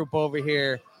party group over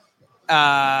here.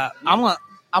 I'm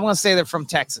gonna say they're from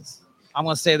Texas.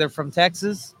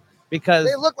 Because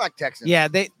they look like Texans. Yeah,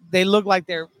 they look like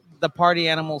they're the party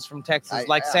animals from Texas,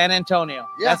 San Antonio.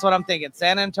 Yeah. That's what I'm thinking.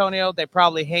 San Antonio, they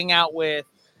probably hang out with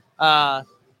the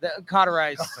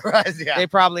Cauterize. Yeah. They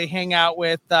probably hang out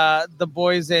with the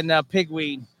boys in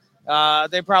Pigweed.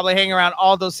 They probably hang around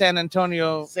all those San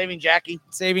Antonio. Saving Jackie.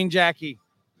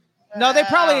 No, they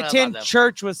probably attend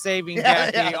church with Saving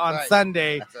Jackie on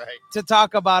Sunday to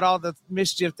talk about all the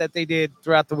mischief that they did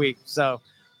throughout the week. So,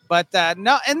 but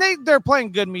no, and they're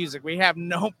playing good music. We have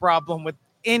no problem with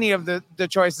any of the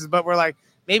choices, but we're like,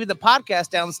 maybe the podcast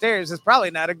downstairs is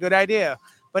probably not a good idea.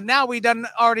 But now we done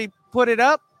already put it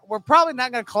up. We're probably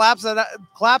not going to collapse it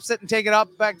and take it up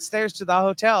backstairs to the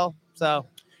hotel. So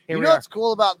here we are. What's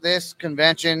cool about this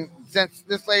convention? Since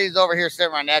this lady's over here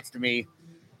sitting right next to me,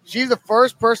 she's the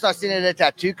first person I've seen at a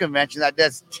tattoo convention that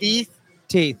does teeth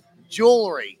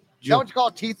jewelry. Is that what you call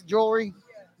teeth jewelry?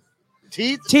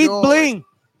 Teeth jewelry. Bling.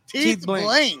 Teeth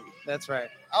bling. That's right.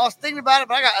 I was thinking about it,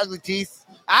 but I got ugly teeth.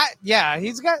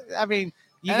 He's got. I mean,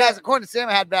 according to Sam,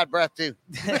 I had bad breath too.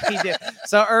 He did.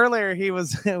 So earlier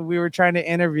we were trying to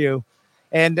interview,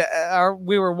 and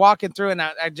we were walking through, and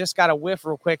I just got a whiff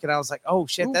real quick, and I was like, "Oh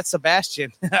shit, that's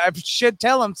Sebastian." I should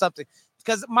tell him something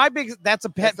because that's a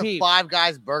pet peeve. The Five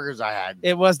Guys burgers I had.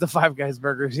 It was the Five Guys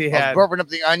burgers he had. I was burping up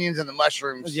the onions and the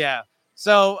mushrooms. Yeah.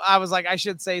 So I was like, I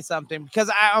should say something because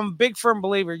I'm a big firm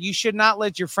believer. You should not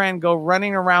let your friend go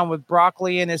running around with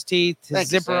broccoli in his teeth, his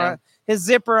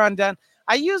zipper undone.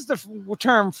 I use the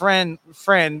term friend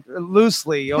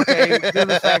loosely. Okay, due to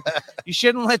the fact you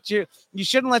shouldn't let your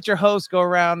host go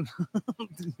around.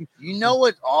 You know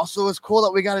what also is cool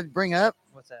that we got to bring up?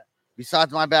 What's that?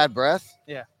 Besides my bad breath?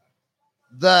 Yeah.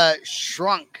 The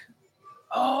Shrunk.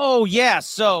 Oh yeah.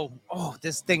 So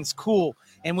this thing's cool,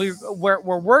 and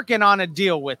we're working on a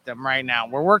deal with them right now.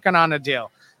 We're working on a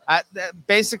deal.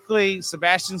 Basically,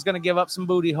 Sebastian's going to give up some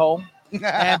booty hole,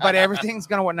 but everything's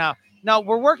going to work now. No,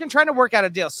 we're trying to work out a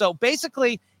deal. So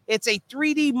basically, it's a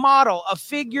 3D model, a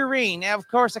figurine. And of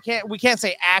course, we can't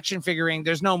say action figurine.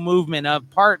 There's no movement of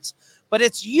parts, but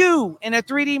it's you in a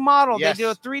 3D model. Yes. They do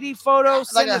a 3D photo.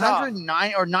 Like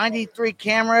 109 or 93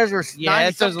 cameras or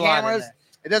 90 some cameras.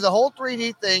 It does a whole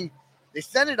 3D thing. They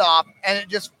send it off, and it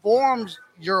just forms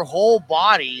your whole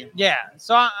body. Yeah.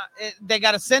 So they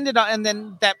got to send it on, and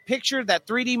then that picture, that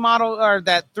 3D model or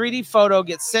that 3D photo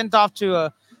gets sent off to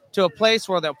a place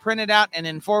where they'll print it out, and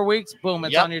in 4 weeks, boom,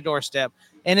 it's on your doorstep.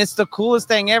 And it's the coolest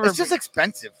thing ever. It's just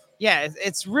expensive. Yeah,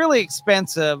 it's really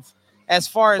expensive as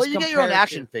far as. Well, you get your own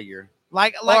action figure.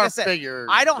 Like I said,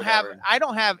 I don't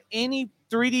have any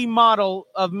 3D model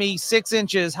of me 6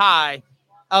 inches high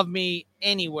of me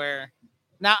anywhere.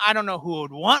 Now I don't know who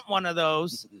would want one of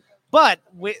those, but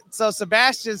so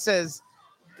Sebastian says,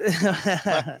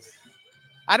 I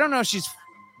don't know.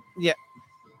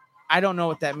 I don't know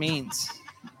what that means.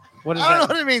 What is I don't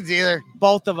know what it means either.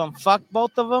 Both of them. Fuck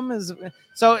both of them is.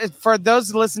 So for those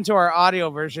who listen to our audio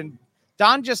version,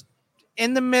 Dawn just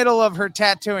in the middle of her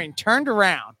tattooing turned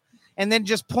around and then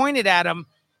just pointed at him,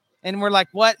 and we're like,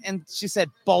 "What?" And she said,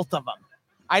 "Both of them."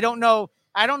 I don't know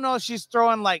if she's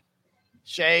throwing like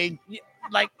shade,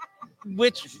 like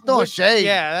which shade.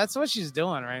 Yeah, that's what she's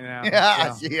doing right now.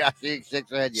 Yeah, so. she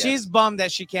shakes her head. Yes. She's bummed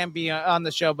that she can't be on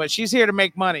the show, but she's here to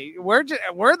make money. We're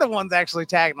the ones actually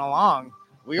tagging along.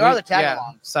 We are the tag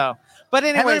along. So, but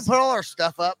anyway, we put all our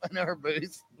stuff up in our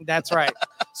booths. That's right.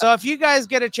 So if you guys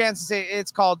get a chance to see,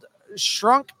 it's called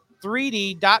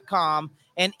shrunk3d.com,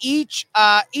 and each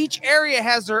area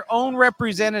has their own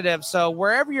representative. So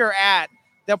wherever you're at,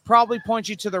 they'll probably point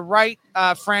you to the right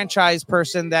franchise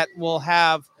person that will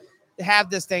have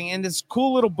this thing in this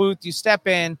cool little booth. You step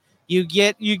in, you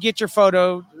get your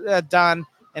photo done,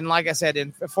 and like I said,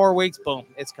 in 4 weeks, boom,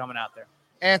 it's coming out there.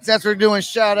 And since we're doing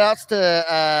shout outs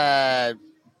to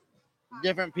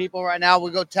different people right now, we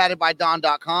go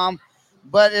tattedbydon.com.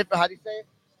 But how do you say it?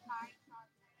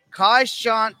 Kai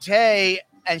Shantae,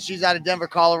 and she's out of Denver,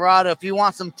 Colorado. If you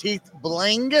want some teeth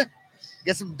bling,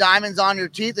 get some diamonds on your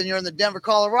teeth, and you're in the Denver,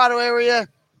 Colorado area.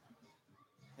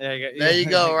 There you go. There you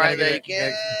go, right there. You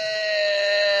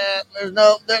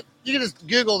can just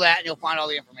Google that, and you'll find all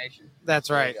the information.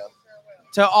 That's right.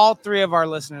 To all 3 of our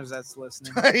listeners that's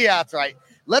listening. Yeah, that's right.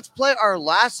 Let's play our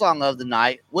last song of the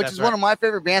night, which is one of my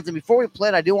favorite bands. And before we play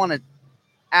it, I do want to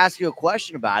ask you a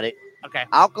question about it. Okay.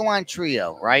 Alkaline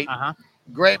Trio, right? Uh-huh.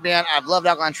 Great band. I've loved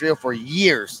Alkaline Trio for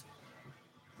years.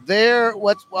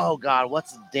 What's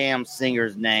the damn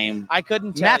singer's name? I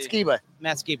couldn't tell Matt you. Skiba.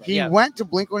 Matt Skiba. He went to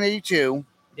Blink-182.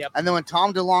 Yep. And then when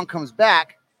Tom DeLonge comes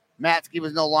back, Matt Skiba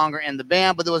was no longer in the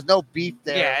band, but there was no beef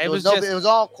there. Yeah, it was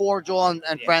all cordial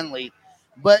and friendly.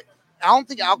 But I don't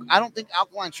think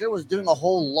Alkaline Trio was doing a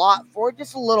whole lot for it,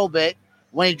 just a little bit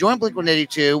when he joined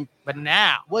Blink-182. But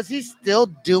now, was he still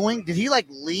doing? Did he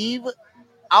leave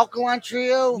Alkaline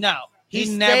Trio? No,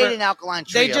 he never stayed in Alkaline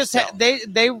Trio.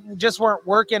 They just weren't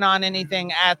working on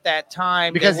anything at that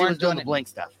time because he was doing the Blink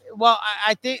stuff. Well,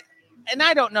 I think, and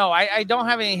I don't know. I don't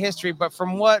have any history, but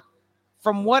from what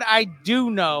I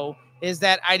do know is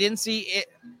that I didn't see it.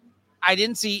 I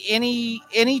didn't see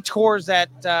any tours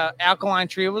that Alkaline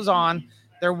Trio was on.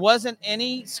 There wasn't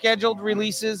any scheduled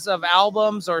releases of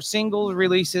albums or single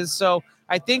releases. So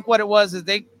I think what it was is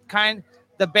the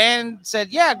band said,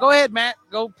 "Yeah, go ahead, Matt,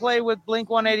 go play with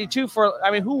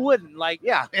Blink-182 who wouldn't?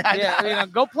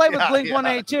 Go play with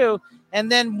Blink-182."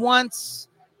 And then once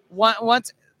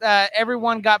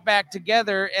everyone got back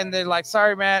together, and they're like,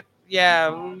 "Sorry, Matt, yeah,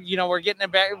 we're getting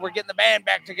the band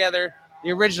back together."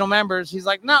 The original members, he's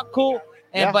like, not cool.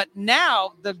 But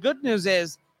now the good news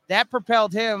is that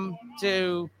propelled him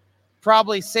to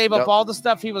probably save up all the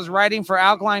stuff he was writing for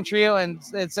Alkaline Trio. And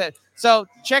it said, so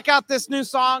check out this new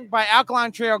song by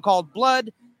Alkaline Trio called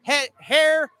Blood,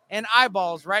 Hair, and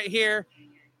Eyeballs right here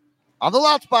on the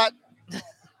Loud Spot.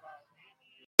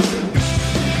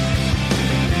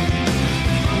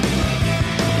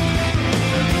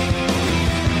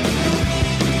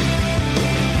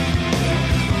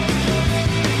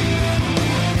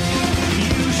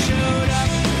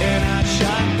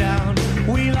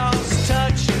 We lost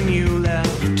touch and you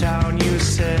left town. You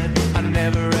said, I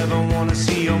never ever want to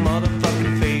see your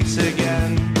motherfucking face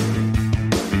again.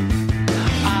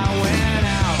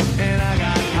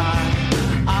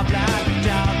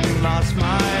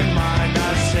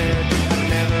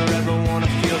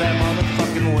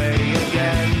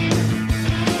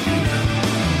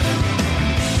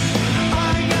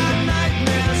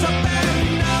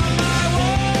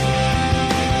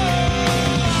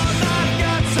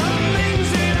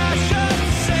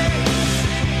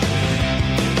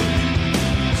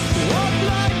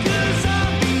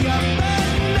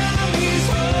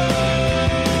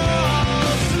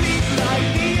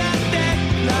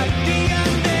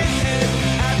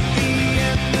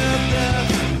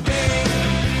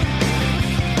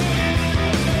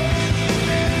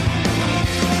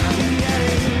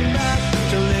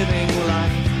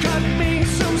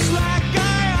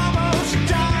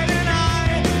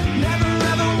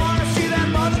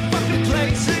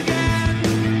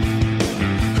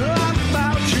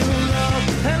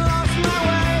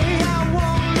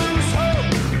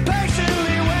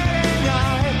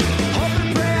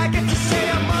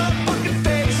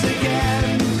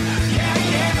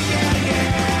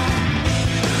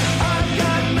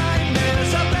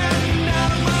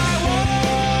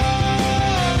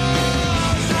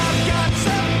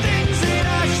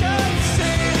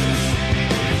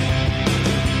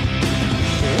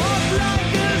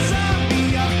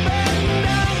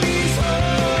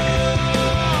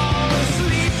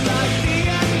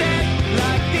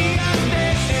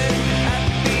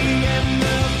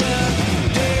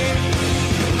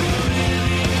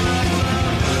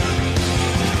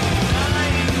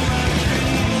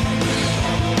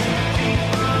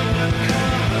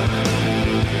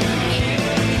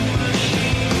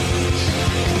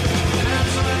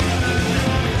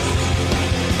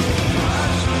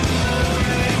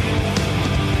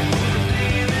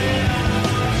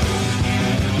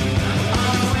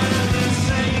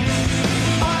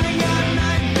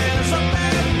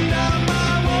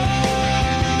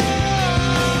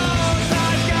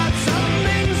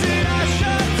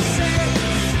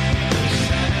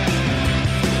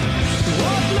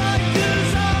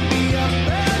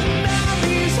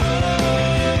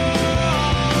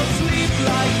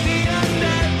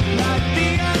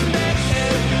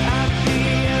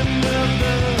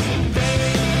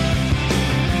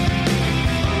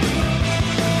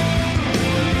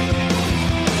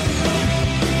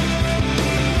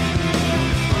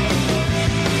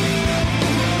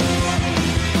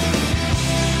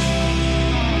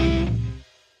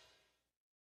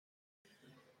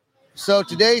 So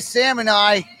today, Sam and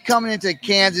I coming into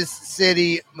Kansas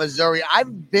City, Missouri.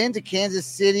 I've been to Kansas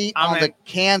City on the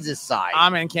Kansas side.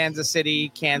 I'm in Kansas City,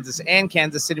 Kansas,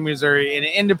 Missouri, and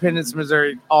Independence,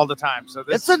 Missouri all the time. So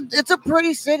it's a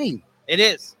pretty city. It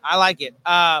is. I like it.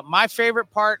 My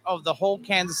favorite part of the whole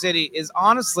Kansas City is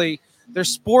honestly their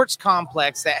sports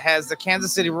complex that has the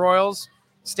Kansas City Royals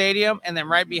Stadium, and then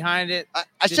right behind it,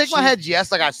 I shake my head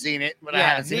yes, like I've seen it, but I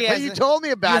haven't seen it. But you told me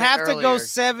about it. You have to go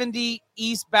 70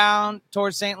 eastbound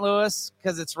towards St. Louis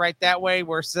because it's right that way.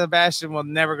 Where Sebastian will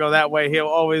never go that way; he'll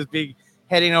always be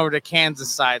heading over to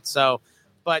Kansas side. So,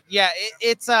 but yeah,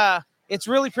 it's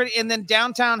really pretty. And then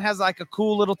downtown has like a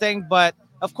cool little thing, but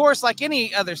of course, like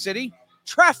any other city,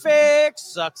 traffic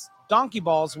sucks donkey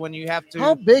balls when you have to.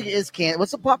 How big is Kansas?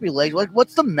 What's the population? Like,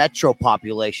 what's the metro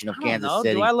population of Kansas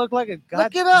City? Do I look like a god?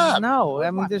 Look it up. No, I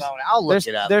mean, I'll look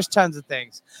it up. There's tons of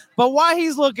things. But while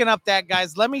he's looking up that,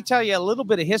 guys, let me tell you a little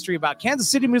bit of history about Kansas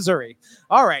City, Missouri.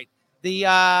 All right. The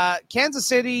Kansas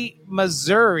City,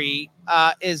 Missouri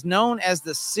is known as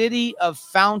the City of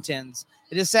Fountains.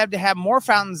 It is said to have more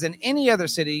fountains than any other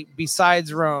city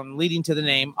besides Rome, leading to the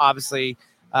name, obviously,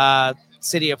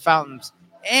 City of Fountains.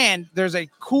 And there's a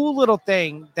cool little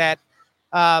thing that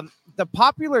the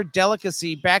popular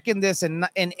delicacy back in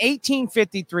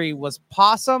 1853 was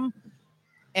possum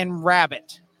and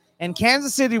rabbit. And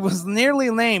Kansas City was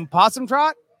nearly named Possum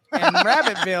Trot and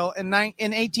Rabbitville in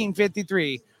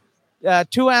 1853.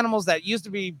 Two animals that used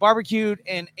to be barbecued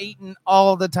and eaten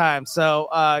all the time.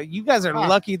 So you guys are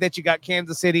lucky that you got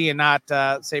Kansas City and not,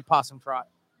 say, Possum Trot.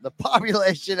 The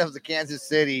population of the Kansas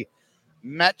City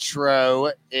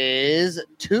metro is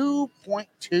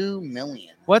 2.2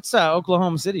 million. What's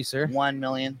Oklahoma City, sir? 1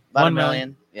 million. About 1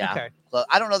 million. Yeah. Okay. So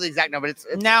I don't know the exact number. It's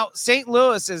now St.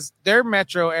 Louis is their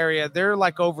metro area. They're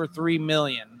like over 3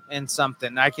 million and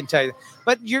something. I can tell you.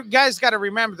 But you guys got to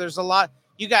remember, there's a lot.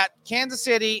 You got Kansas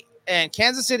City and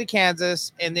Kansas City,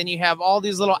 Kansas, and then you have all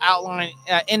these little outlying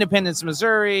Independence,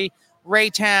 Missouri,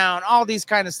 Raytown, all these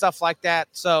kind of stuff like that.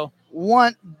 So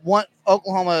one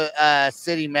Oklahoma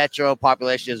City metro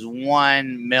population is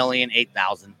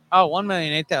 1,008,000. Oh,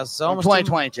 1,008,000. So almost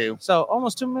 2022. So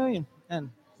almost 2 million.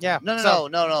 And yeah.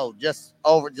 No. Just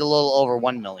a little over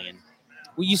 1 million.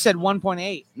 Well, you said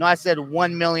 1.8. No, I said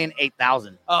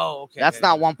 1,008,000. Oh, okay. That's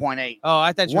not 1.8. Oh,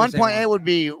 I thought you were 1.8 would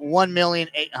be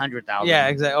 1,800,000. Yeah,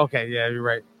 exactly. Okay, yeah, you're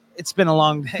right. It's been a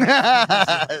long day.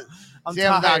 I'm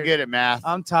not good at math.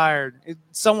 I'm tired.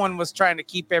 Someone was trying to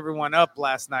keep everyone up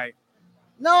last night.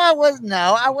 No, I was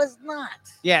not.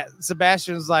 Yeah,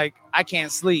 Sebastian was like, I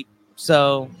can't sleep.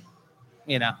 So,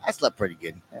 I slept pretty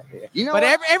good. You know, but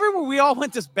everywhere we all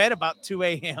went to bed about 2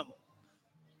 a.m.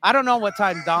 I don't know what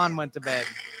time Don went to bed,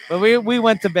 but we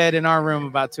went to bed in our room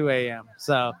about 2 a.m.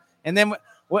 So, and then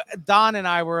Don and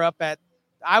I were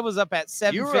I was up at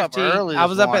 7:15. I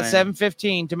was up at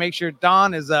 7:15 to make sure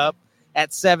Don is up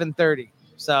at 7:30.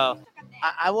 So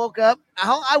I woke up.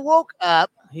 I woke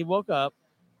up. He woke up.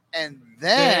 And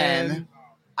then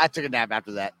I took a nap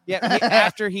after that. Yeah,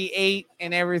 after he ate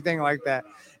and everything like that.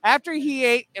 After he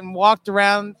ate and walked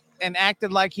around and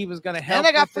acted like he was going to help. And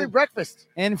I got free breakfast.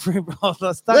 And free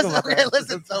let's talk about that.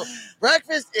 Listen, so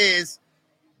breakfast is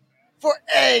for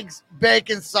eggs,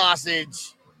 bacon,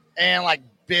 sausage, and like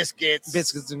biscuits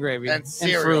and gravy. And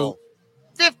cereal.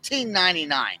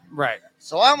 $15.99. Right.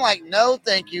 So I'm like, no,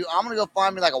 thank you. I'm going to go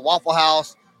find me like a Waffle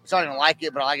House. I don't even like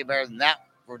it, but I like it better than that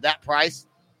for that price.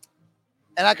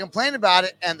 And I complained about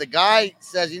it, and the guy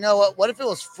says, you know what? What if it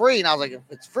was free? And I was like, if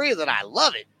it's free, then I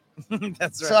love it.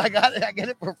 That's right. So I get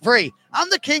it for free. I'm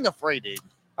the king of free, dude.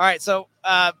 All right. So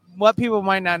what people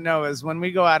might not know is when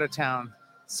we go out of town,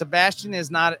 Sebastian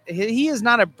is not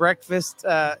a breakfast.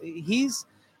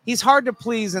 He's hard to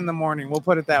please in the morning. We'll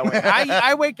put it that way.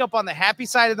 I wake up on the happy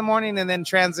side of the morning and then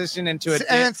transition into it.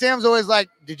 And then Sam's always like,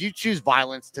 did you choose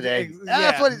violence today? Yeah,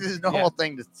 that's what his normal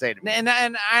thing to say to me. And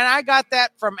I got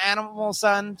that from Animal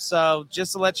Sun. So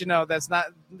just to let you know, that's not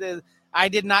I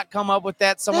did not come up with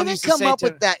that. Someone used to say come up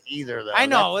with that either, though. I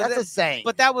know. That's a saying.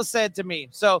 But that was said to me.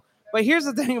 So, but here's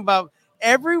the thing about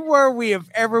everywhere we have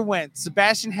ever went,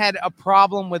 Sebastian had a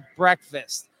problem with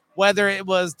breakfast. Whether it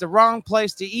was the wrong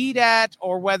place to eat at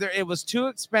or whether it was too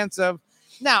expensive.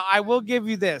 Now, I will give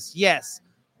you this. Yes,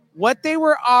 what they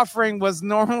were offering was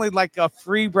normally like a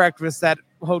free breakfast that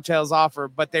hotels offer,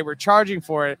 but they were charging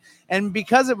for it. And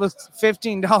because it was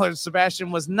 $15,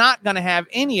 Sebastian was not going to have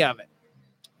any of it.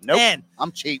 Nope, and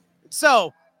I'm cheap.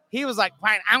 So he was like,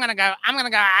 fine, I'm going to go out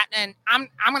and I'm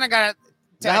going to go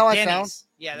to how Denny's. I sound?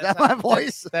 Yeah, that's my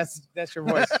voice. That's your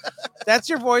voice. That's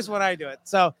your voice when I do it.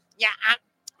 So, yeah,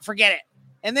 forget it.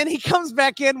 And then he comes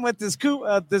back in with this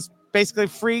basically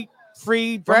free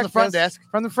free from breakfast the front desk.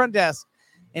 From the front desk.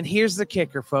 And here's the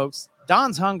kicker, folks.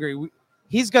 Don's hungry.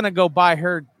 He's going to go buy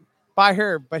her,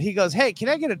 but he goes, hey, can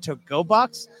I get a to-go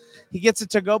box? He gets a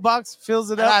to-go box,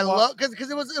 fills it up. I love because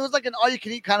it was like an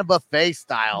all-you-can-eat kind of buffet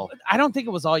style. I don't think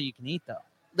it was all you can eat, though.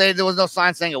 There was no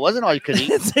sign saying it wasn't all you could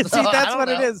eat. See, that's what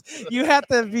it is. You have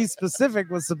to be specific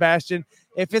with Sebastian.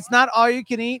 If it's not all you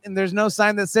can eat and there's no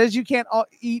sign that says you can't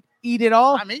eat it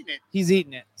all, I'm eating it. He's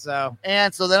eating it. So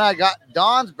then I got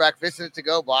Don's breakfast in a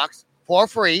to-go box for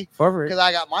free. Because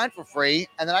I got mine for free,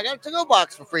 and then I got a to-go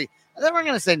box for free. And they weren't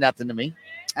going to say nothing to me.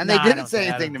 And they didn't say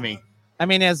anything to me. I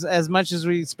mean, as much as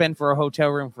we spend for a hotel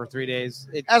room for 3 days.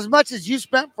 As much as you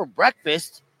spent for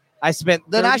breakfast. I spent.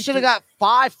 Then I should have got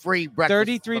 5 free breakfasts.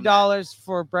 $33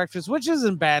 for breakfast, which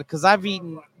isn't bad because I've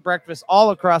eaten breakfast all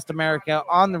across America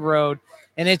on the road,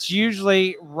 and it's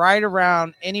usually right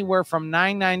around anywhere from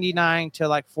 $9.99 to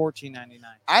like $14.99.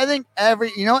 I think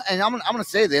and I'm gonna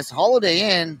say this: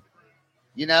 Holiday Inn,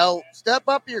 step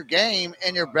up your game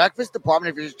in your breakfast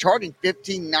department. If you're charging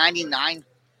 $15.99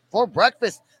 for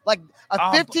breakfast, like a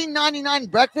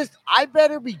 $15.99 breakfast, I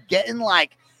better be getting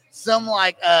like. Some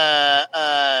I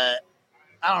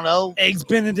don't know. Eggs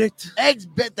Benedict.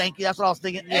 Thank you. That's what I was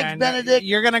thinking. Eggs Benedict.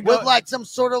 You're going to go. With like some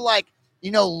sort of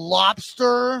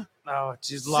lobster. Oh,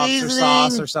 geez, lobster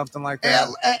sauce or something like that.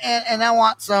 And I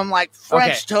want some like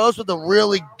French toast with a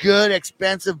really good,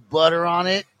 expensive butter on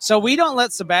it. So we don't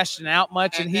let Sebastian out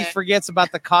much and he forgets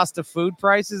about the cost of food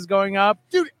prices going up.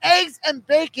 Dude, eggs and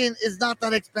bacon is not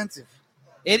that expensive.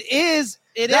 It is.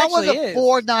 That was a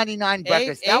 $4.99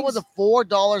 breakfast. That was a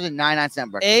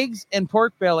 $4.99 breakfast. Eggs and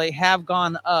pork belly have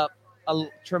gone up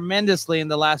tremendously in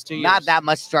the last 2 years. Not that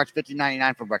much to charge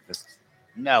 $15.99 for breakfast.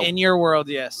 No. In your world,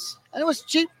 yes. And it was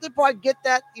cheap. They probably get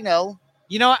that,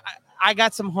 I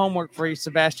got some homework for you,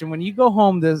 Sebastian. When you go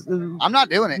home I'm not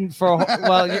doing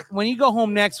it. When you go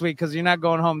home next week, because you're not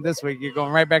going home this week, you're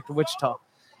going right back to Wichita.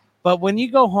 But when you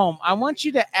go home, I want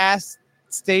you to ask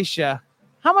Stacia,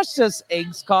 how much does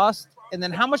eggs cost? And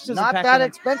then how much does not that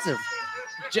expensive?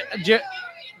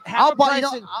 How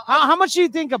much do you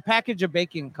think a package of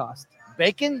bacon cost?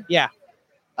 Bacon? Yeah.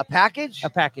 A package? A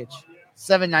package.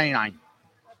 $7.99.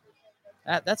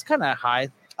 That's kind of high.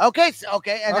 Okay.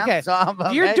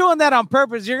 You're doing that on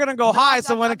purpose. You're gonna go high,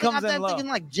 so when it comes in low. I'm thinking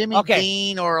like Jimmy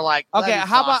Dean or like. Okay.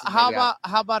 How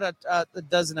about a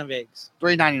dozen of eggs?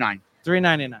 $3.99.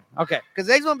 $3.99. Okay. Because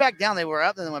eggs went back down. They were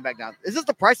up, then they went back down. Is this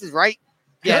the Price is Right?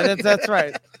 Yeah, that's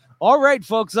right. All right,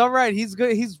 folks. All right. He's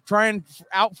good. He's trying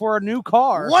out for a new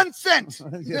car. 1 cent.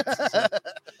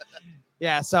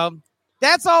 Yeah. So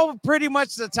that's all pretty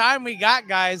much the time we got,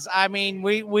 guys. I mean,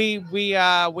 we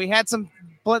had some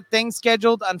things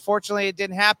scheduled. Unfortunately, it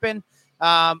didn't happen.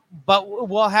 But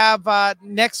we'll have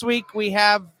next week. We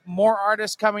have more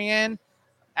artists coming in.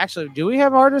 Actually, do we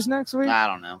have artists next week? I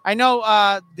don't know. I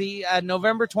know the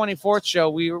November 24th show,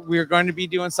 we're going to be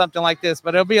doing something like this,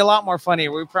 but it'll be a lot more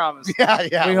funnier. We promise.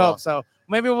 Yeah. We hope so.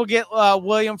 Maybe we'll get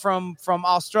William from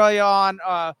Australia on.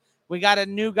 We got a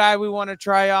new guy we want to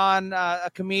try on, a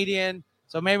comedian.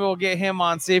 So maybe we'll get him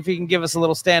on, see if he can give us a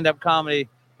little stand-up comedy.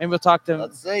 Maybe we'll talk to him.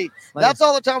 Let's see. That's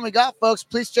all the time we got, folks.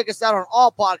 Please check us out on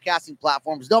all podcasting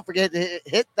platforms. Don't forget to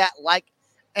hit that like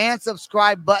and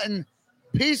subscribe button.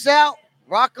 Peace out.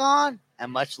 Rock on, and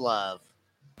much love.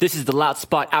 This is the Loud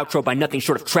Spot outro by Nothing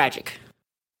Short of Tragic.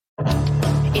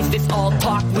 Is this all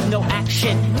talk with no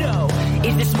action? No.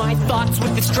 Is this my thoughts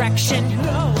with distraction?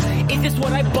 No. Is this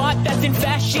what I bought that's in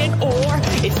fashion? Or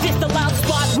is this the Loud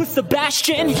Spot with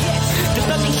Sebastian? Yes. Does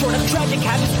Nothing Short of Tragic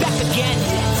have his back again?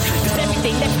 Yes. Does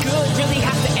everything that's good really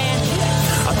have to end?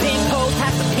 Yes. A pimp host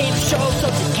has a pimp show,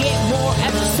 so to get more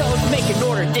episodes, make an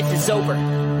order, this is over.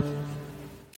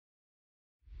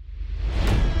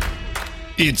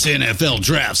 It's NFL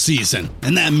draft season,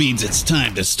 and that means it's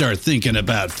time to start thinking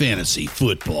about fantasy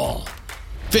football.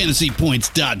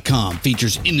 FantasyPoints.com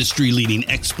features industry-leading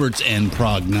experts and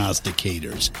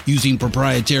prognosticators using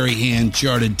proprietary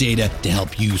hand-charted data to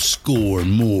help you score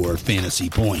more fantasy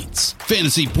points.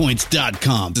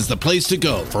 FantasyPoints.com is the place to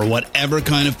go for whatever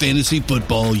kind of fantasy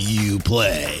football you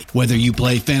play. Whether you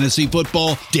play fantasy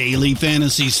football, daily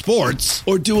fantasy sports,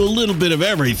 or do a little bit of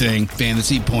everything,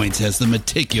 Fantasy Points has the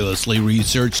meticulously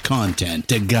researched content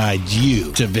to guide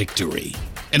you to victory.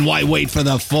 And why wait for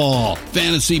the fall?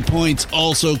 Fantasy Points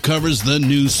also covers the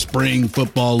new spring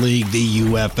football league, the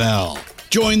UFL.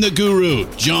 Join the guru,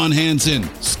 John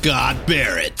Hansen, Scott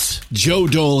Barrett. Joe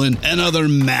Dolan, and other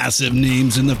massive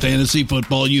names in the fantasy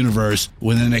football universe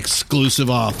with an exclusive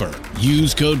offer.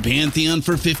 Use code Pantheon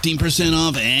for 15%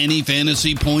 off any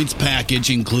Fantasy Points package,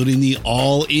 including the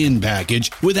all-in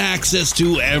package, with access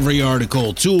to every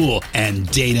article, tool, and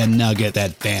data nugget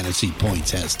that Fantasy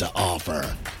Points has to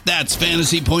offer. That's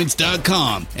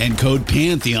fantasypoints.com and code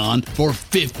Pantheon for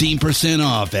 15%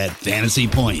 off at Fantasy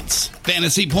Points.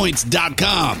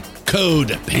 Fantasypoints.com,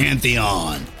 code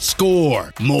Pantheon.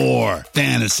 Score more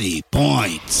fantasy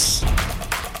points.